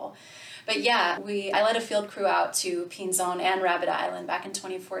incredible. But yeah, I led a field crew out to Pinzon and Rabbit Island back in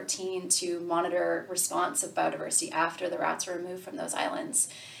 2014 to monitor response of biodiversity after the rats were removed from those islands.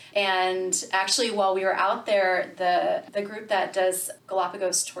 And actually, while we were out there, the group that does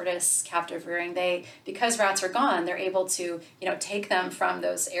Galapagos tortoise captive rearing, because rats are gone, they're able to, you know, take them from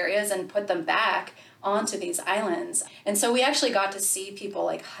those areas and put them back onto these islands. And so we actually got to see people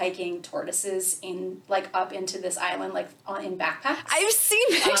like hiking tortoises up into this island, like in backpacks. I've seen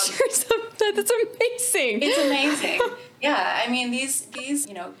pictures of that. That's amazing. It's amazing. Yeah, I mean, these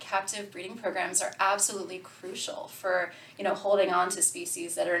you know, captive breeding programs are absolutely crucial for, you know, holding on to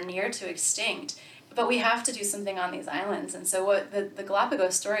species that are near to extinct. But we have to do something on these islands. And so what the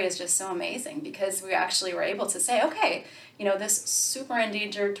Galapagos story is just so amazing, because we actually were able to say, okay, you know, this super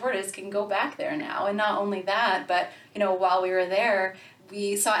endangered tortoise can go back there now. And not only that, but, you know, while we were there,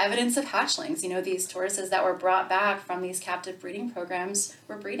 we saw evidence of hatchlings. You know, these tortoises that were brought back from these captive breeding programs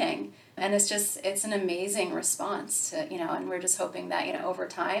were breeding. And it's an amazing response to, you know, and we're just hoping that, you know, over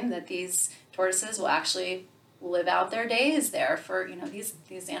time that these tortoises will actually live out their days there. For, you know,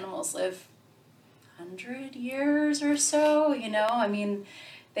 these animals live 100 years or so, you know. I mean,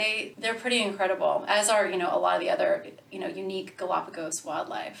 they're pretty incredible, as are, you know, a lot of the other, you know, unique Galapagos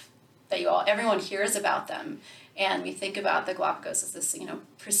wildlife that everyone hears about them. And we think about the Galapagos as this, you know,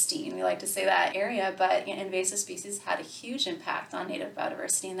 pristine, we like to say, that area, but, you know, invasive species had a huge impact on native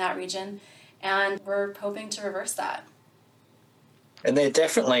biodiversity in that region, and we're hoping to reverse that. And they're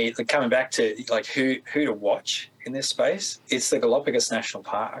definitely, coming back to like who to watch in this space, it's the Galapagos National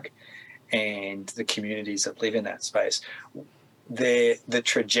Park and the communities that live in that space. The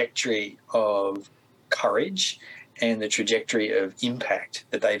trajectory of courage and the trajectory of impact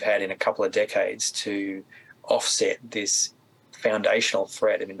that they've had in a couple of decades to offset this foundational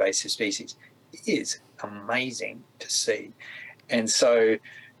threat of invasive species is amazing to see. And so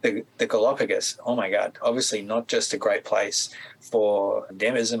the Galapagos, oh my God, obviously not just a great place for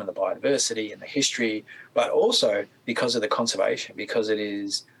endemism and the biodiversity and the history, but also because of the conservation, because it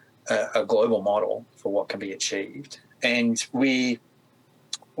is a global model for what can be achieved. And when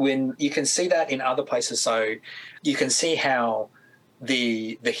you can see that in other places, so you can see how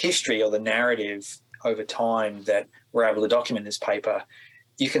the history or the narrative over time that we're able to document in this paper,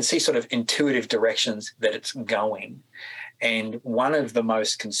 you can see sort of intuitive directions that it's going. And one of the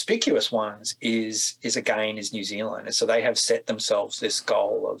most conspicuous ones is New Zealand. And so they have set themselves this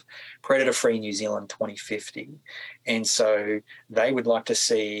goal of predator-free New Zealand 2050. And so they would like to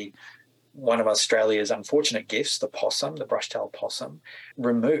see one of Australia's unfortunate gifts, the possum, the brush-tailed possum,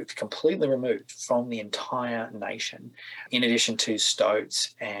 completely removed from the entire nation, in addition to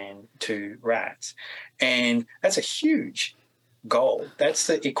stoats and to rats. And that's a huge goal. That's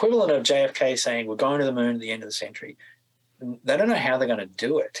the equivalent of JFK saying we're going to the moon at the end of the century. They don't know how they're going to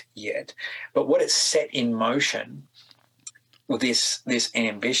do it yet. But what it's set in motion with this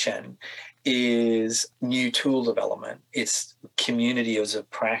ambition is new tool development. It's communities of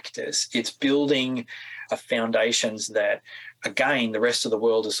practice. It's building foundations that, again, the rest of the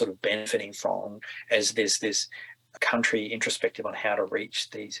world is sort of benefiting from as there's this country introspective on how to reach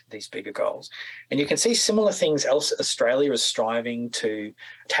these bigger goals. And you can see similar things else. Australia is striving to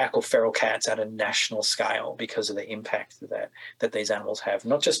tackle feral cats at a national scale because of the impact that these animals have,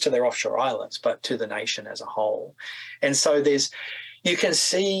 not just to their offshore islands, but to the nation as a whole. And so you can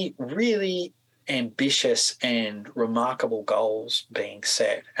see really ambitious and remarkable goals being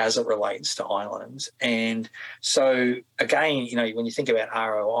set as it relates to islands. And so, again, you know, when you think about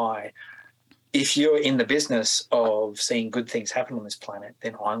ROI, if you're in the business of seeing good things happen on this planet,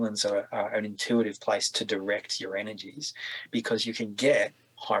 then islands are an intuitive place to direct your energies, because you can get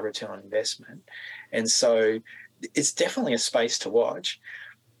high return on investment. And so it's definitely a space to watch.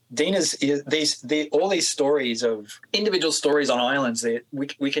 all these stories of individual stories on islands that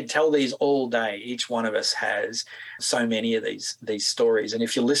we could tell these all day. Each one of us has so many of these stories. And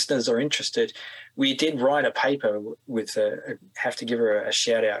if your listeners are interested, we did write a paper with have to give her a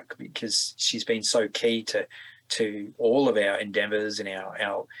shout out because she's been so key to all of our endeavours and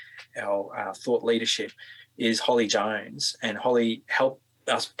our thought leadership, is Holly Jones. And Holly helped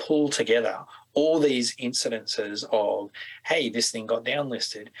us pull together all these incidences of, hey, this thing got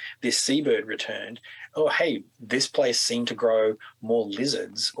downlisted, this seabird returned, oh, hey, this place seemed to grow more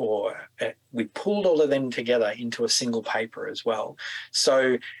lizards, or we pulled all of them together into a single paper as well.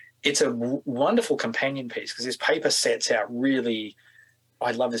 So it's a wonderful companion piece because this paper sets out really,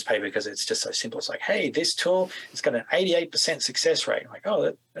 I love this paper because it's just so simple. It's like, hey, this tool, it's got an 88% success rate. I'm like,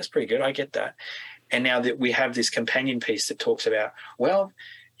 oh, that's pretty good. I get that. And now that we have this companion piece that talks about, well,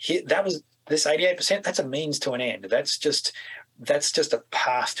 this 88%, that's a means to an end. That's just a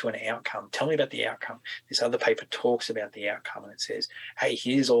path to an outcome. Tell me about the outcome. This other paper talks about the outcome and it says, hey,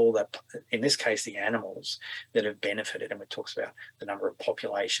 here's all that, in this case, the animals that have benefited. And it talks about the number of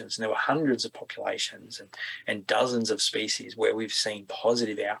populations. And there were hundreds of populations and dozens of species where we've seen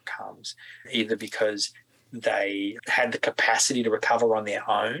positive outcomes, either because they had the capacity to recover on their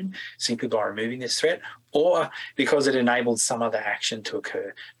own simply by removing this threat, or because it enabled some other action to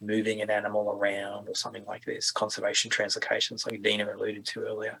occur, moving an animal around or something like this, conservation translocations like Dina alluded to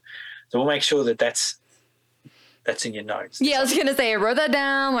earlier. So we'll make sure that that's in your notes. Yeah, I was going to say, I wrote that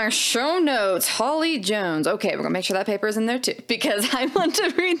down, my show notes, Holly Jones. Okay, we're going to make sure that paper is in there too, because I want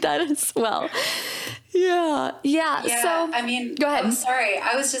to read that as well. Yeah. So, I mean, go ahead. I'm sorry.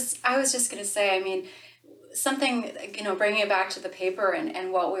 I was just going to say, I mean, something, bringing it back to the paper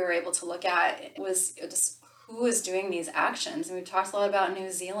and what we were able to look at was just who is doing these actions. And we've talked a lot about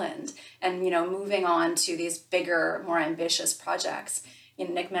New Zealand and, moving on to these bigger, more ambitious projects.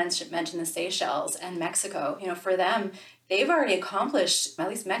 Nick mentioned the Seychelles and Mexico. For them, they've already accomplished, at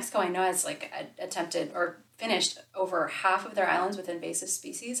least Mexico, I know has attempted or finished over half of their islands with invasive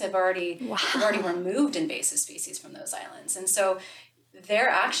species, have already removed invasive species from those islands. And so their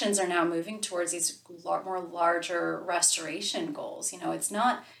actions are now moving towards these more larger restoration goals. It's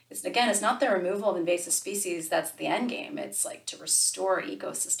not the removal of invasive species that's the end game. It's to restore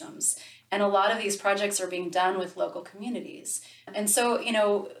ecosystems. And a lot of these projects are being done with local communities. And so,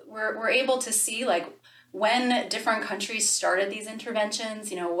 we're able to see when different countries started these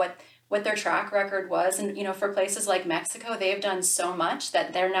interventions, what their track record was. And, for places like Mexico, they've done so much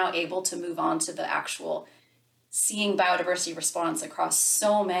that they're now able to move on to the actual seeing biodiversity response across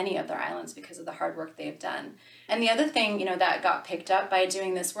so many of their islands because of the hard work they've done. And the other thing, that got picked up by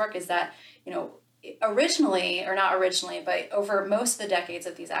doing this work is that, originally, or not originally, but over most of the decades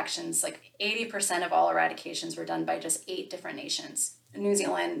of these actions, 80% of all eradications were done by just 8 different nations: New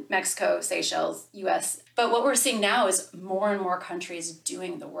Zealand, Mexico, Seychelles, US. But what we're seeing now is more and more countries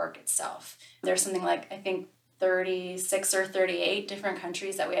doing the work itself. There's something I think 36 or 38 different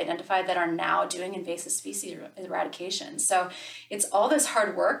countries that we identified that are now doing invasive species eradication. So it's all this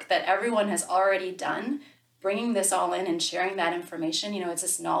hard work that everyone has already done, bringing this all in and sharing that information. It's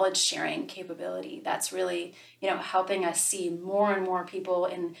this knowledge sharing capability that's really, helping us see more and more people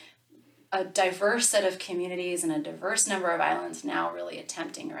in a diverse set of communities and a diverse number of islands now really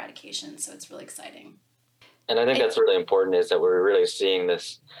attempting eradication. So it's really exciting. And I think that's really important, is that we're really seeing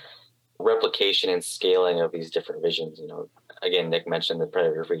this replication and scaling of these different visions. Again, Nick mentioned the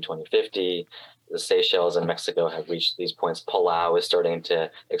Predator Free 2050. The Seychelles and Mexico have reached these points. Palau is starting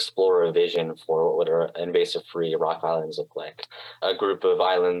to explore a vision for what are invasive free rock islands look like. A group of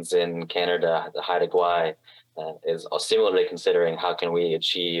islands in Canada, the Haida Gwaii, is similarly considering how can we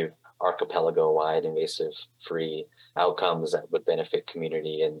achieve archipelago-wide invasive free outcomes that would benefit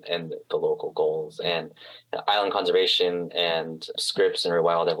community and the local goals. And Island Conservation and Scripps and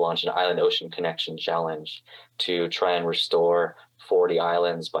Rewild have launched an Island Ocean Connection Challenge to try and restore 40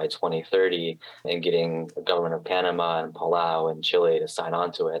 islands by 2030 and getting the government of Panama and Palau and Chile to sign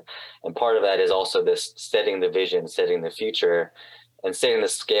on to it. And part of that is also this setting the vision, setting the future, and setting the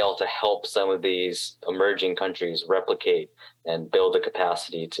scale to help some of these emerging countries replicate and build the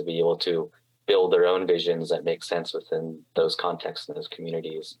capacity to be able to build their own visions that make sense within those contexts and those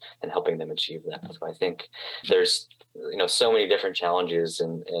communities, and helping them achieve that. So I think there's so many different challenges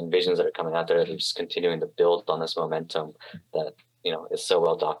and visions that are coming out there that are just continuing to build on this momentum that is so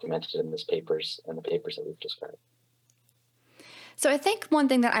well documented in the papers that we've described. So I think one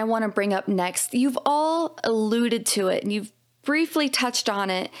thing that I want to bring up next, you've all alluded to it and you've briefly touched on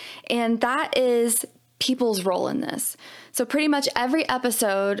it, and that is people's role in this. So pretty much every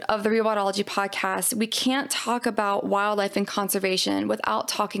episode of the Rewildology podcast, we can't talk about wildlife and conservation without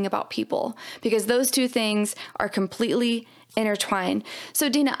talking about people, because those two things are completely intertwined. So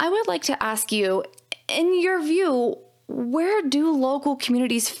Dina, I would like to ask you, in your view, where do local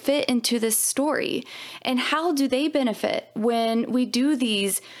communities fit into this story, and how do they benefit when we do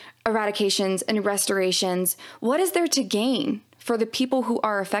these eradications and restorations? What is there to gain for the people who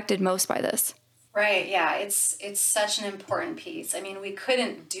are affected most by this? Right. Yeah. It's such an important piece. I mean, we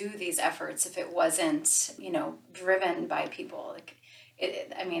couldn't do these efforts if it wasn't, driven by people.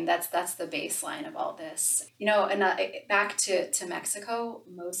 That's the baseline of all this. And back to Mexico,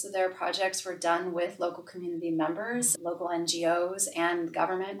 most of their projects were done with local community members, local NGOs, and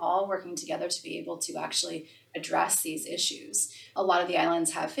government all working together to be able to actually address these issues. A lot of the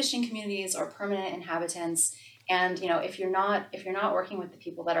islands have fishing communities or permanent inhabitants. And, if you're not working with the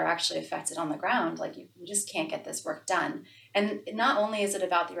people that are actually affected on the ground, like you just can't get this work done. And not only is it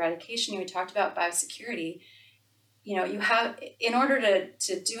about the eradication, we talked about biosecurity. You have, in order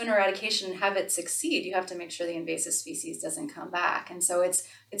to do an eradication and have it succeed, you have to make sure the invasive species doesn't come back. And so it's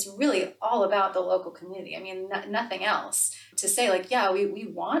really all about the local community. I mean, nothing else. To say like, yeah, we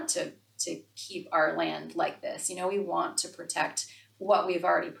want to keep our land like this. We want to protect what we've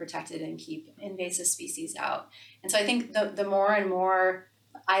already protected and keep invasive species out. And so I think the more and more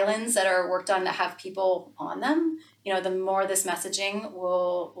islands that are worked on that have people on them, the more this messaging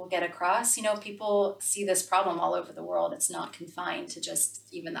will get across. People see this problem all over the world. It's not confined to just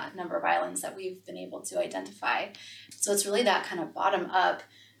even that number of islands that we've been able to identify. So it's really that kind of bottom up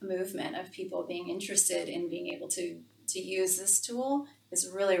movement of people being interested in being able to use this tool is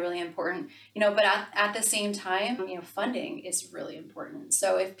really, really important, but at the same time, funding is really important.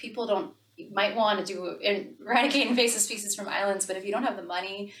 So if people might want to eradicate invasive species from islands, but if you don't have the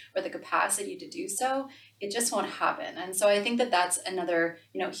money or the capacity to do so, it just won't happen. And so I think that's another,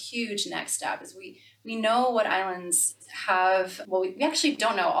 huge next step is we know what islands have. Well, we actually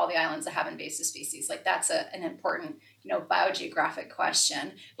don't know all the islands that have invasive species. Like that's an important, biogeographic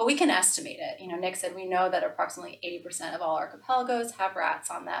question, but we can estimate it. Nick said we know that approximately 80% of all archipelagos have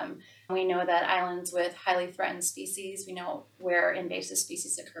rats on them. We know that islands with highly threatened species, we know where invasive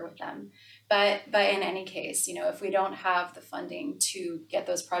species occur with them. But in any case, if we don't have the funding to get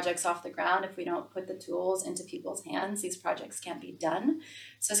those projects off the ground, if we don't put the tools into people's hands, these projects can't be done.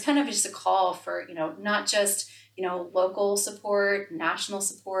 So it's kind of just a call for, not just, local support, national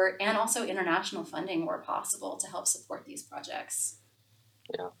support, and also international funding where possible to help support these projects.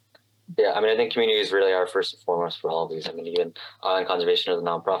 Yeah. I think communities really are first and foremost for all of these. Even Island Conservation as a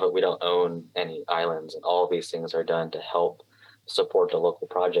nonprofit, we don't own any islands, and all of these things are done to help support the local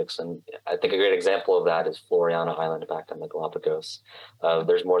projects. And I think a great example of that is Floreana Island back on the Galapagos.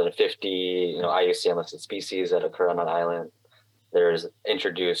 There's more than 50, IUCN listed species that occur on that island. There's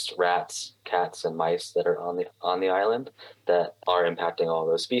introduced rats, cats, and mice that are on the island that are impacting all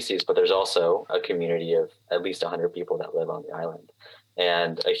those species. But there's also a community of at least 100 people that live on the island.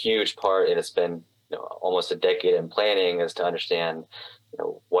 And a huge part, and it's been almost a decade in planning, is to understand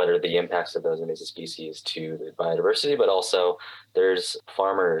what are the impacts of those invasive species to the biodiversity, but also there's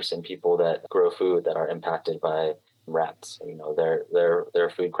farmers and people that grow food that are impacted by rats. Their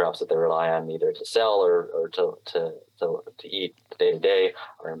food crops that they rely on either to sell or to eat day to day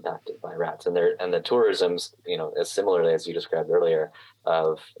are impacted by rats. And the tourism's, as similarly as you described earlier,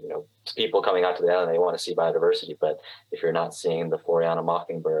 of people coming out to the island, they want to see biodiversity, but if you're not seeing the Floreana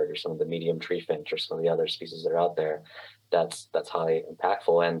mockingbird or some of the medium tree finch or some of the other species that are out there, that's highly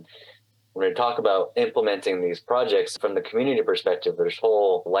impactful. And when we talk about implementing these projects from the community perspective, there's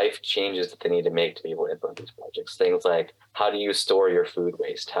whole life changes that they need to make to be able to implement these projects. Things like, how do you store your food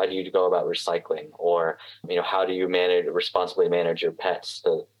waste? How do you go about recycling? Or, how do you responsibly manage your pets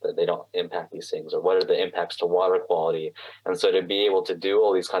so that they don't impact these things? Or what are the impacts to water quality? And so to be able to do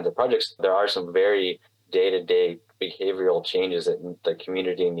all these kinds of projects, there are some very day-to-day behavioral changes that the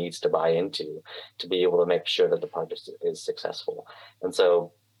community needs to buy into to be able to make sure that the project is successful. And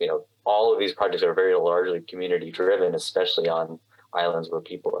so, all of these projects are very largely community driven, especially on islands where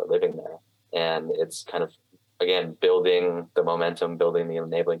people are living there. And it's kind of, again, building the momentum, building the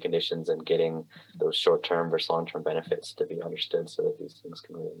enabling conditions, and getting those short-term versus long-term benefits to be understood so that these things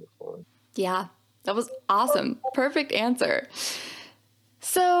can really move forward. Yeah, that was awesome. Perfect answer.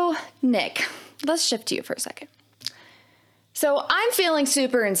 So, Nick, let's shift to you for a second. So I'm feeling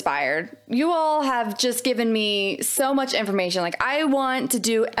super inspired. You all have just given me so much information. Like, I want to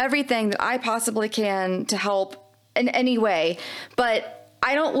do everything that I possibly can to help in any way. But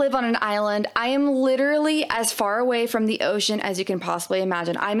I don't live on an island. I am literally as far away from the ocean as you can possibly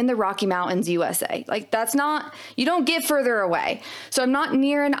imagine. I'm in the Rocky Mountains, USA. Like, that's not, you don't get further away. So I'm not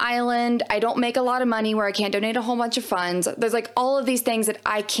near an island. I don't make a lot of money where I can't donate a whole bunch of funds. There's like all of these things that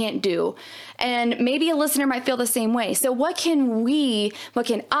I can't do. And maybe a listener might feel the same way. So what can the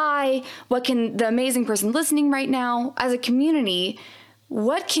amazing person listening right now as a community,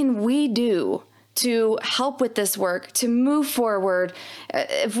 what can we do to help with this work, to move forward?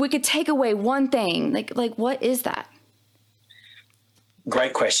 If we could take away one thing, like what is that?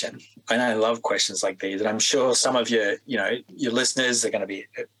 Great question. And I love questions like these. And I'm sure some of your listeners are going to be,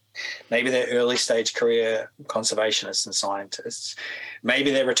 maybe they're early stage career conservationists and scientists.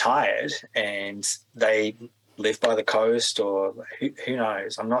 Maybe they're retired and they live by the coast, or who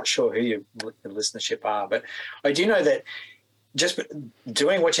knows? I'm not sure who your listenership are, but I do know that just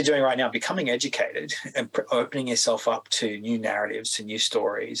doing what you're doing right now, becoming educated and opening yourself up to new narratives, to new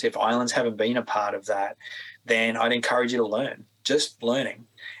stories. If islands haven't been a part of that, then I'd encourage you to learn. Just learning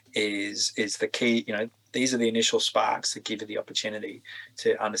is the key. These are the initial sparks that give you the opportunity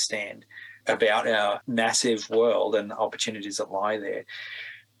to understand about our massive world and the opportunities that lie there.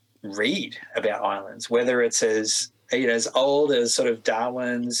 Read about islands, whether it's as old as sort of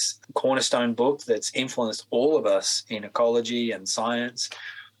Darwin's cornerstone book that's influenced all of us in ecology and science,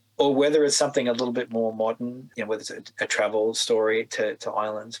 or whether it's something a little bit more modern, whether it's a travel story to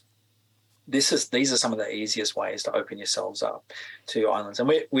islands. These are some of the easiest ways to open yourselves up to islands.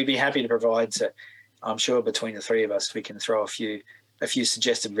 And we'd be happy to provide, so I'm sure between the three of us, we can throw a few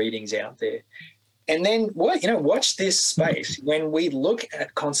suggested readings out there. And then watch this space. When we look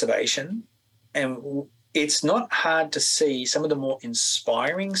at conservation, and it's not hard to see some of the more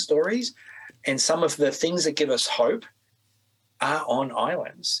inspiring stories and some of the things that give us hope are on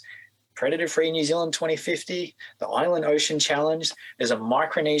islands. Predator-Free New Zealand 2050, the Island Ocean Challenge, there's a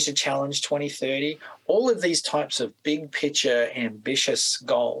Micronesia Challenge 2030, all of these types of big picture, ambitious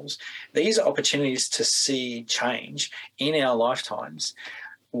goals. These are opportunities to see change in our lifetimes.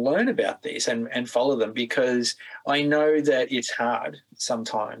 Learn about these and follow them, because I know that it's hard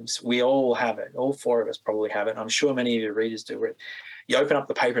sometimes. We all have it. All four of us probably have it. I'm sure many of your readers do it. You open up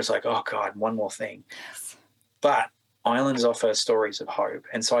the paper, it's like, oh God, one more thing. Yes. But islands offer stories of hope.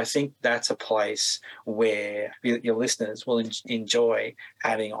 And so I think that's a place where your listeners will enjoy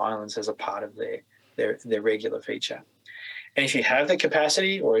having islands as a part of their regular feature. And if you have the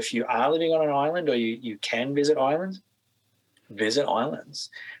capacity, or if you are living on an island, or you can visit islands. These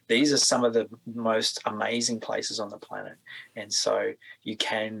are some of the most amazing places on the planet. And so you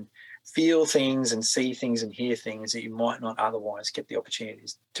can feel things and see things and hear things that you might not otherwise get the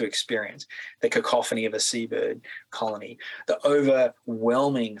opportunities to experience. The cacophony of a seabird colony, the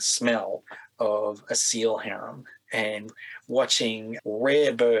overwhelming smell of a seal harem, and watching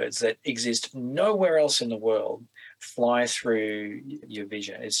rare birds that exist nowhere else in the world fly through your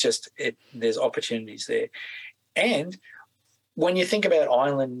vision. It's just, there's opportunities there. And when you think about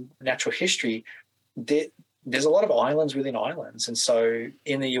island natural history, there's a lot of islands within islands. And so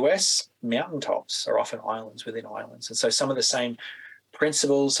in the US, mountaintops are often islands within islands. And so some of the same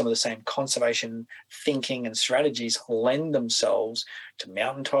principles, some of the same conservation thinking and strategies lend themselves to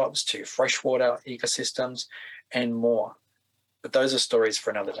mountaintops, to freshwater ecosystems, and more. But those are stories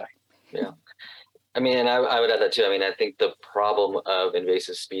for another day. Yeah. I mean, and I would add that too. I mean, I think the problem of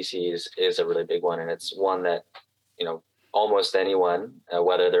invasive species is a really big one. And it's one that, almost anyone,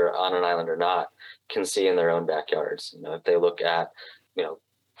 whether they're on an island or not, can see in their own backyards. If they look at,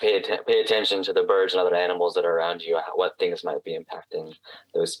 pay attention to the birds and other animals that are around you, what things might be impacting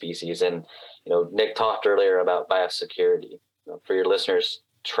those species. And, Nick talked earlier about biosecurity. For your listeners,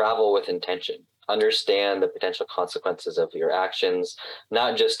 travel with intention. Understand the potential consequences of your actions,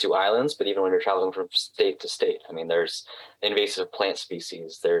 not just to islands, but even when you're traveling from state to state. I mean, there's invasive plant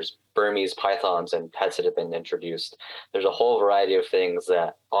species, there's Burmese pythons and pets that have been introduced. There's a whole variety of things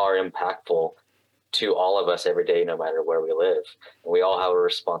that are impactful to all of us every day, no matter where we live. And we all have a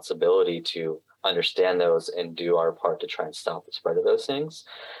responsibility to understand those and do our part to try and stop the spread of those things.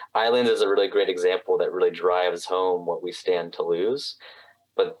 Islands is a really great example that really drives home what we stand to lose.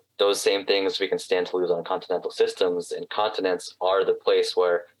 But those same things we can stand to lose on continental systems, and continents are the place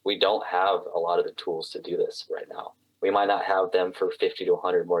where we don't have a lot of the tools to do this right now. We might not have them for 50 to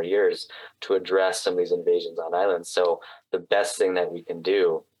 100 more years to address some of these invasions on islands. So the best thing that we can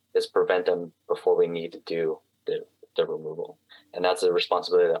do is prevent them before we need to do the removal. And that's a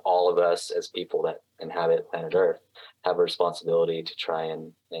responsibility that all of us as people that inhabit planet Earth have a responsibility to try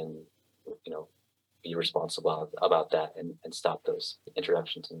and be responsible about that and stop those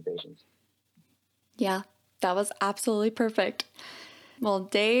introductions and invasions. Yeah, that was absolutely perfect. Well,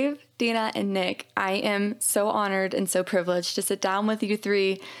 Dave, Dina, and Nick, I am so honored and so privileged to sit down with you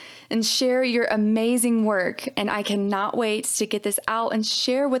three and share your amazing work. And I cannot wait to get this out and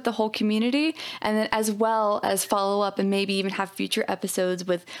share with the whole community, and then as well as follow up and maybe even have future episodes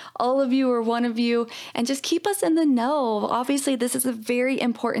with all of you or one of you, and just keep us in the know. Obviously, this is a very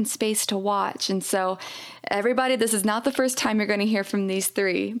important space to watch. And so everybody, this is not the first time you're going to hear from these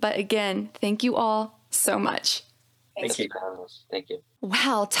three. But again, thank you all so much. Thank you for having us. Thank you.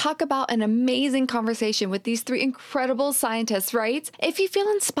 Wow, talk about an amazing conversation with these three incredible scientists, right? If you feel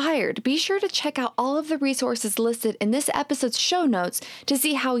inspired, be sure to check out all of the resources listed in this episode's show notes to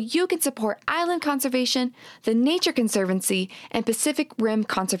see how you can support island conservation, the Nature Conservancy, and Pacific Rim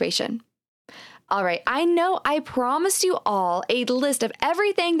conservation. All right, I know I promised you all a list of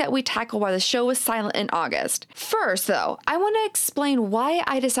everything that we tackle while the show was silent in August. First, though, I want to explain why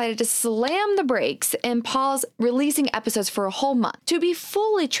I decided to slam the brakes and pause releasing episodes for a whole month. To be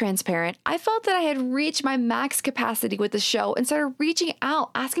fully transparent, I felt that I had reached my max capacity with the show and started reaching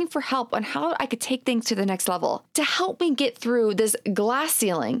out, asking for help on how I could take things to the next level. To help me get through this glass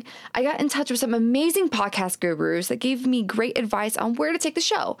ceiling, I got in touch with some amazing podcast gurus that gave me great advice on where to take the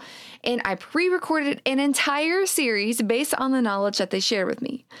show, and I recorded an entire series based on the knowledge that they shared with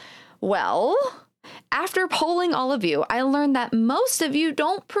me. Well, after polling all of you, I learned that most of you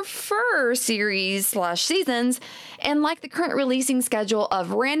don't prefer series/seasons and like the current releasing schedule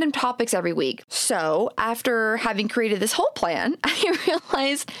of random topics every week. So after having created this whole plan, I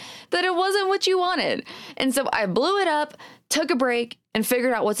realized that it wasn't what you wanted. And so I blew it up, took a break, and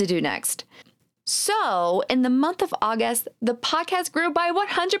figured out what to do next. So in the month of August, the podcast grew by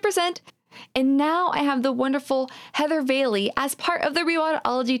 100%. And now I have the wonderful Heather Bailey as part of the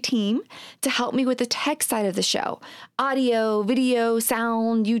Rewildology team to help me with the tech side of the show. Audio, video,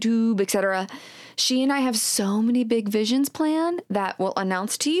 sound, YouTube, etc. She and I have so many big visions planned that we'll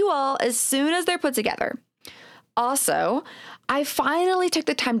announce to you all as soon as they're put together. Also, I finally took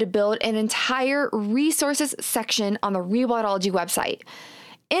the time to build an entire resources section on the Rewildology website.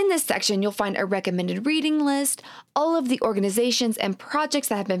 In this section, you'll find a recommended reading list, all of the organizations and projects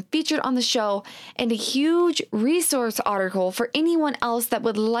that have been featured on the show, and a huge resource article for anyone else that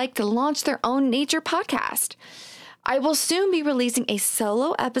would like to launch their own nature podcast. I will soon be releasing a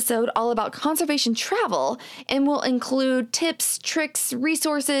solo episode all about conservation travel and will include tips, tricks,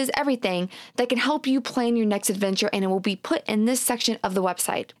 resources, everything that can help you plan your next adventure, and it will be put in this section of the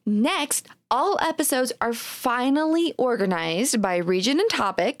website. Next, all episodes are finally organized by region and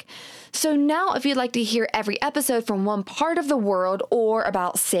topic. So now if you'd like to hear every episode from one part of the world or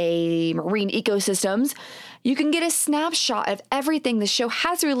about, say, marine ecosystems, you can get a snapshot of everything the show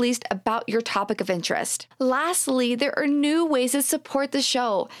has released about your topic of interest. Lastly, there are new ways to support the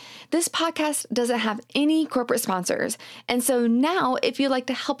show. This podcast doesn't have any corporate sponsors. And so now, if you'd like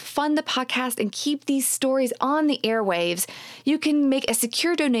to help fund the podcast and keep these stories on the airwaves, you can make a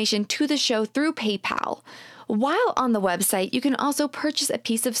secure donation to the show through PayPal. While on the website, you can also purchase a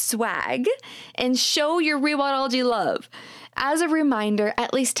piece of swag and show your Rewildology love. As a reminder,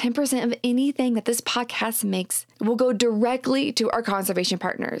 at least 10% of anything that this podcast makes will go directly to our conservation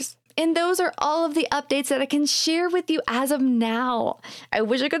partners. And those are all of the updates that I can share with you as of now. I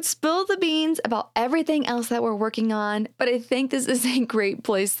wish I could spill the beans about everything else that we're working on, but I think this is a great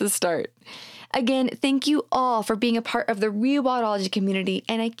place to start. Again, thank you all for being a part of the Rewildology community,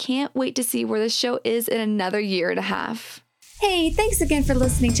 and I can't wait to see where the show is in another year and a half. Hey, thanks again for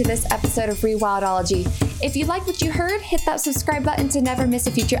listening to this episode of Rewildology. If you like what you heard, hit that subscribe button to never miss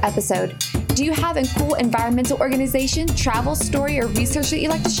a future episode. Do you have a cool environmental organization, travel story, or research that you'd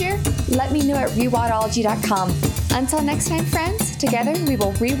like to share? Let me know at rewildology.com. Until next time, friends, together we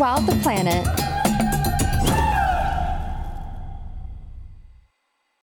will rewild the planet.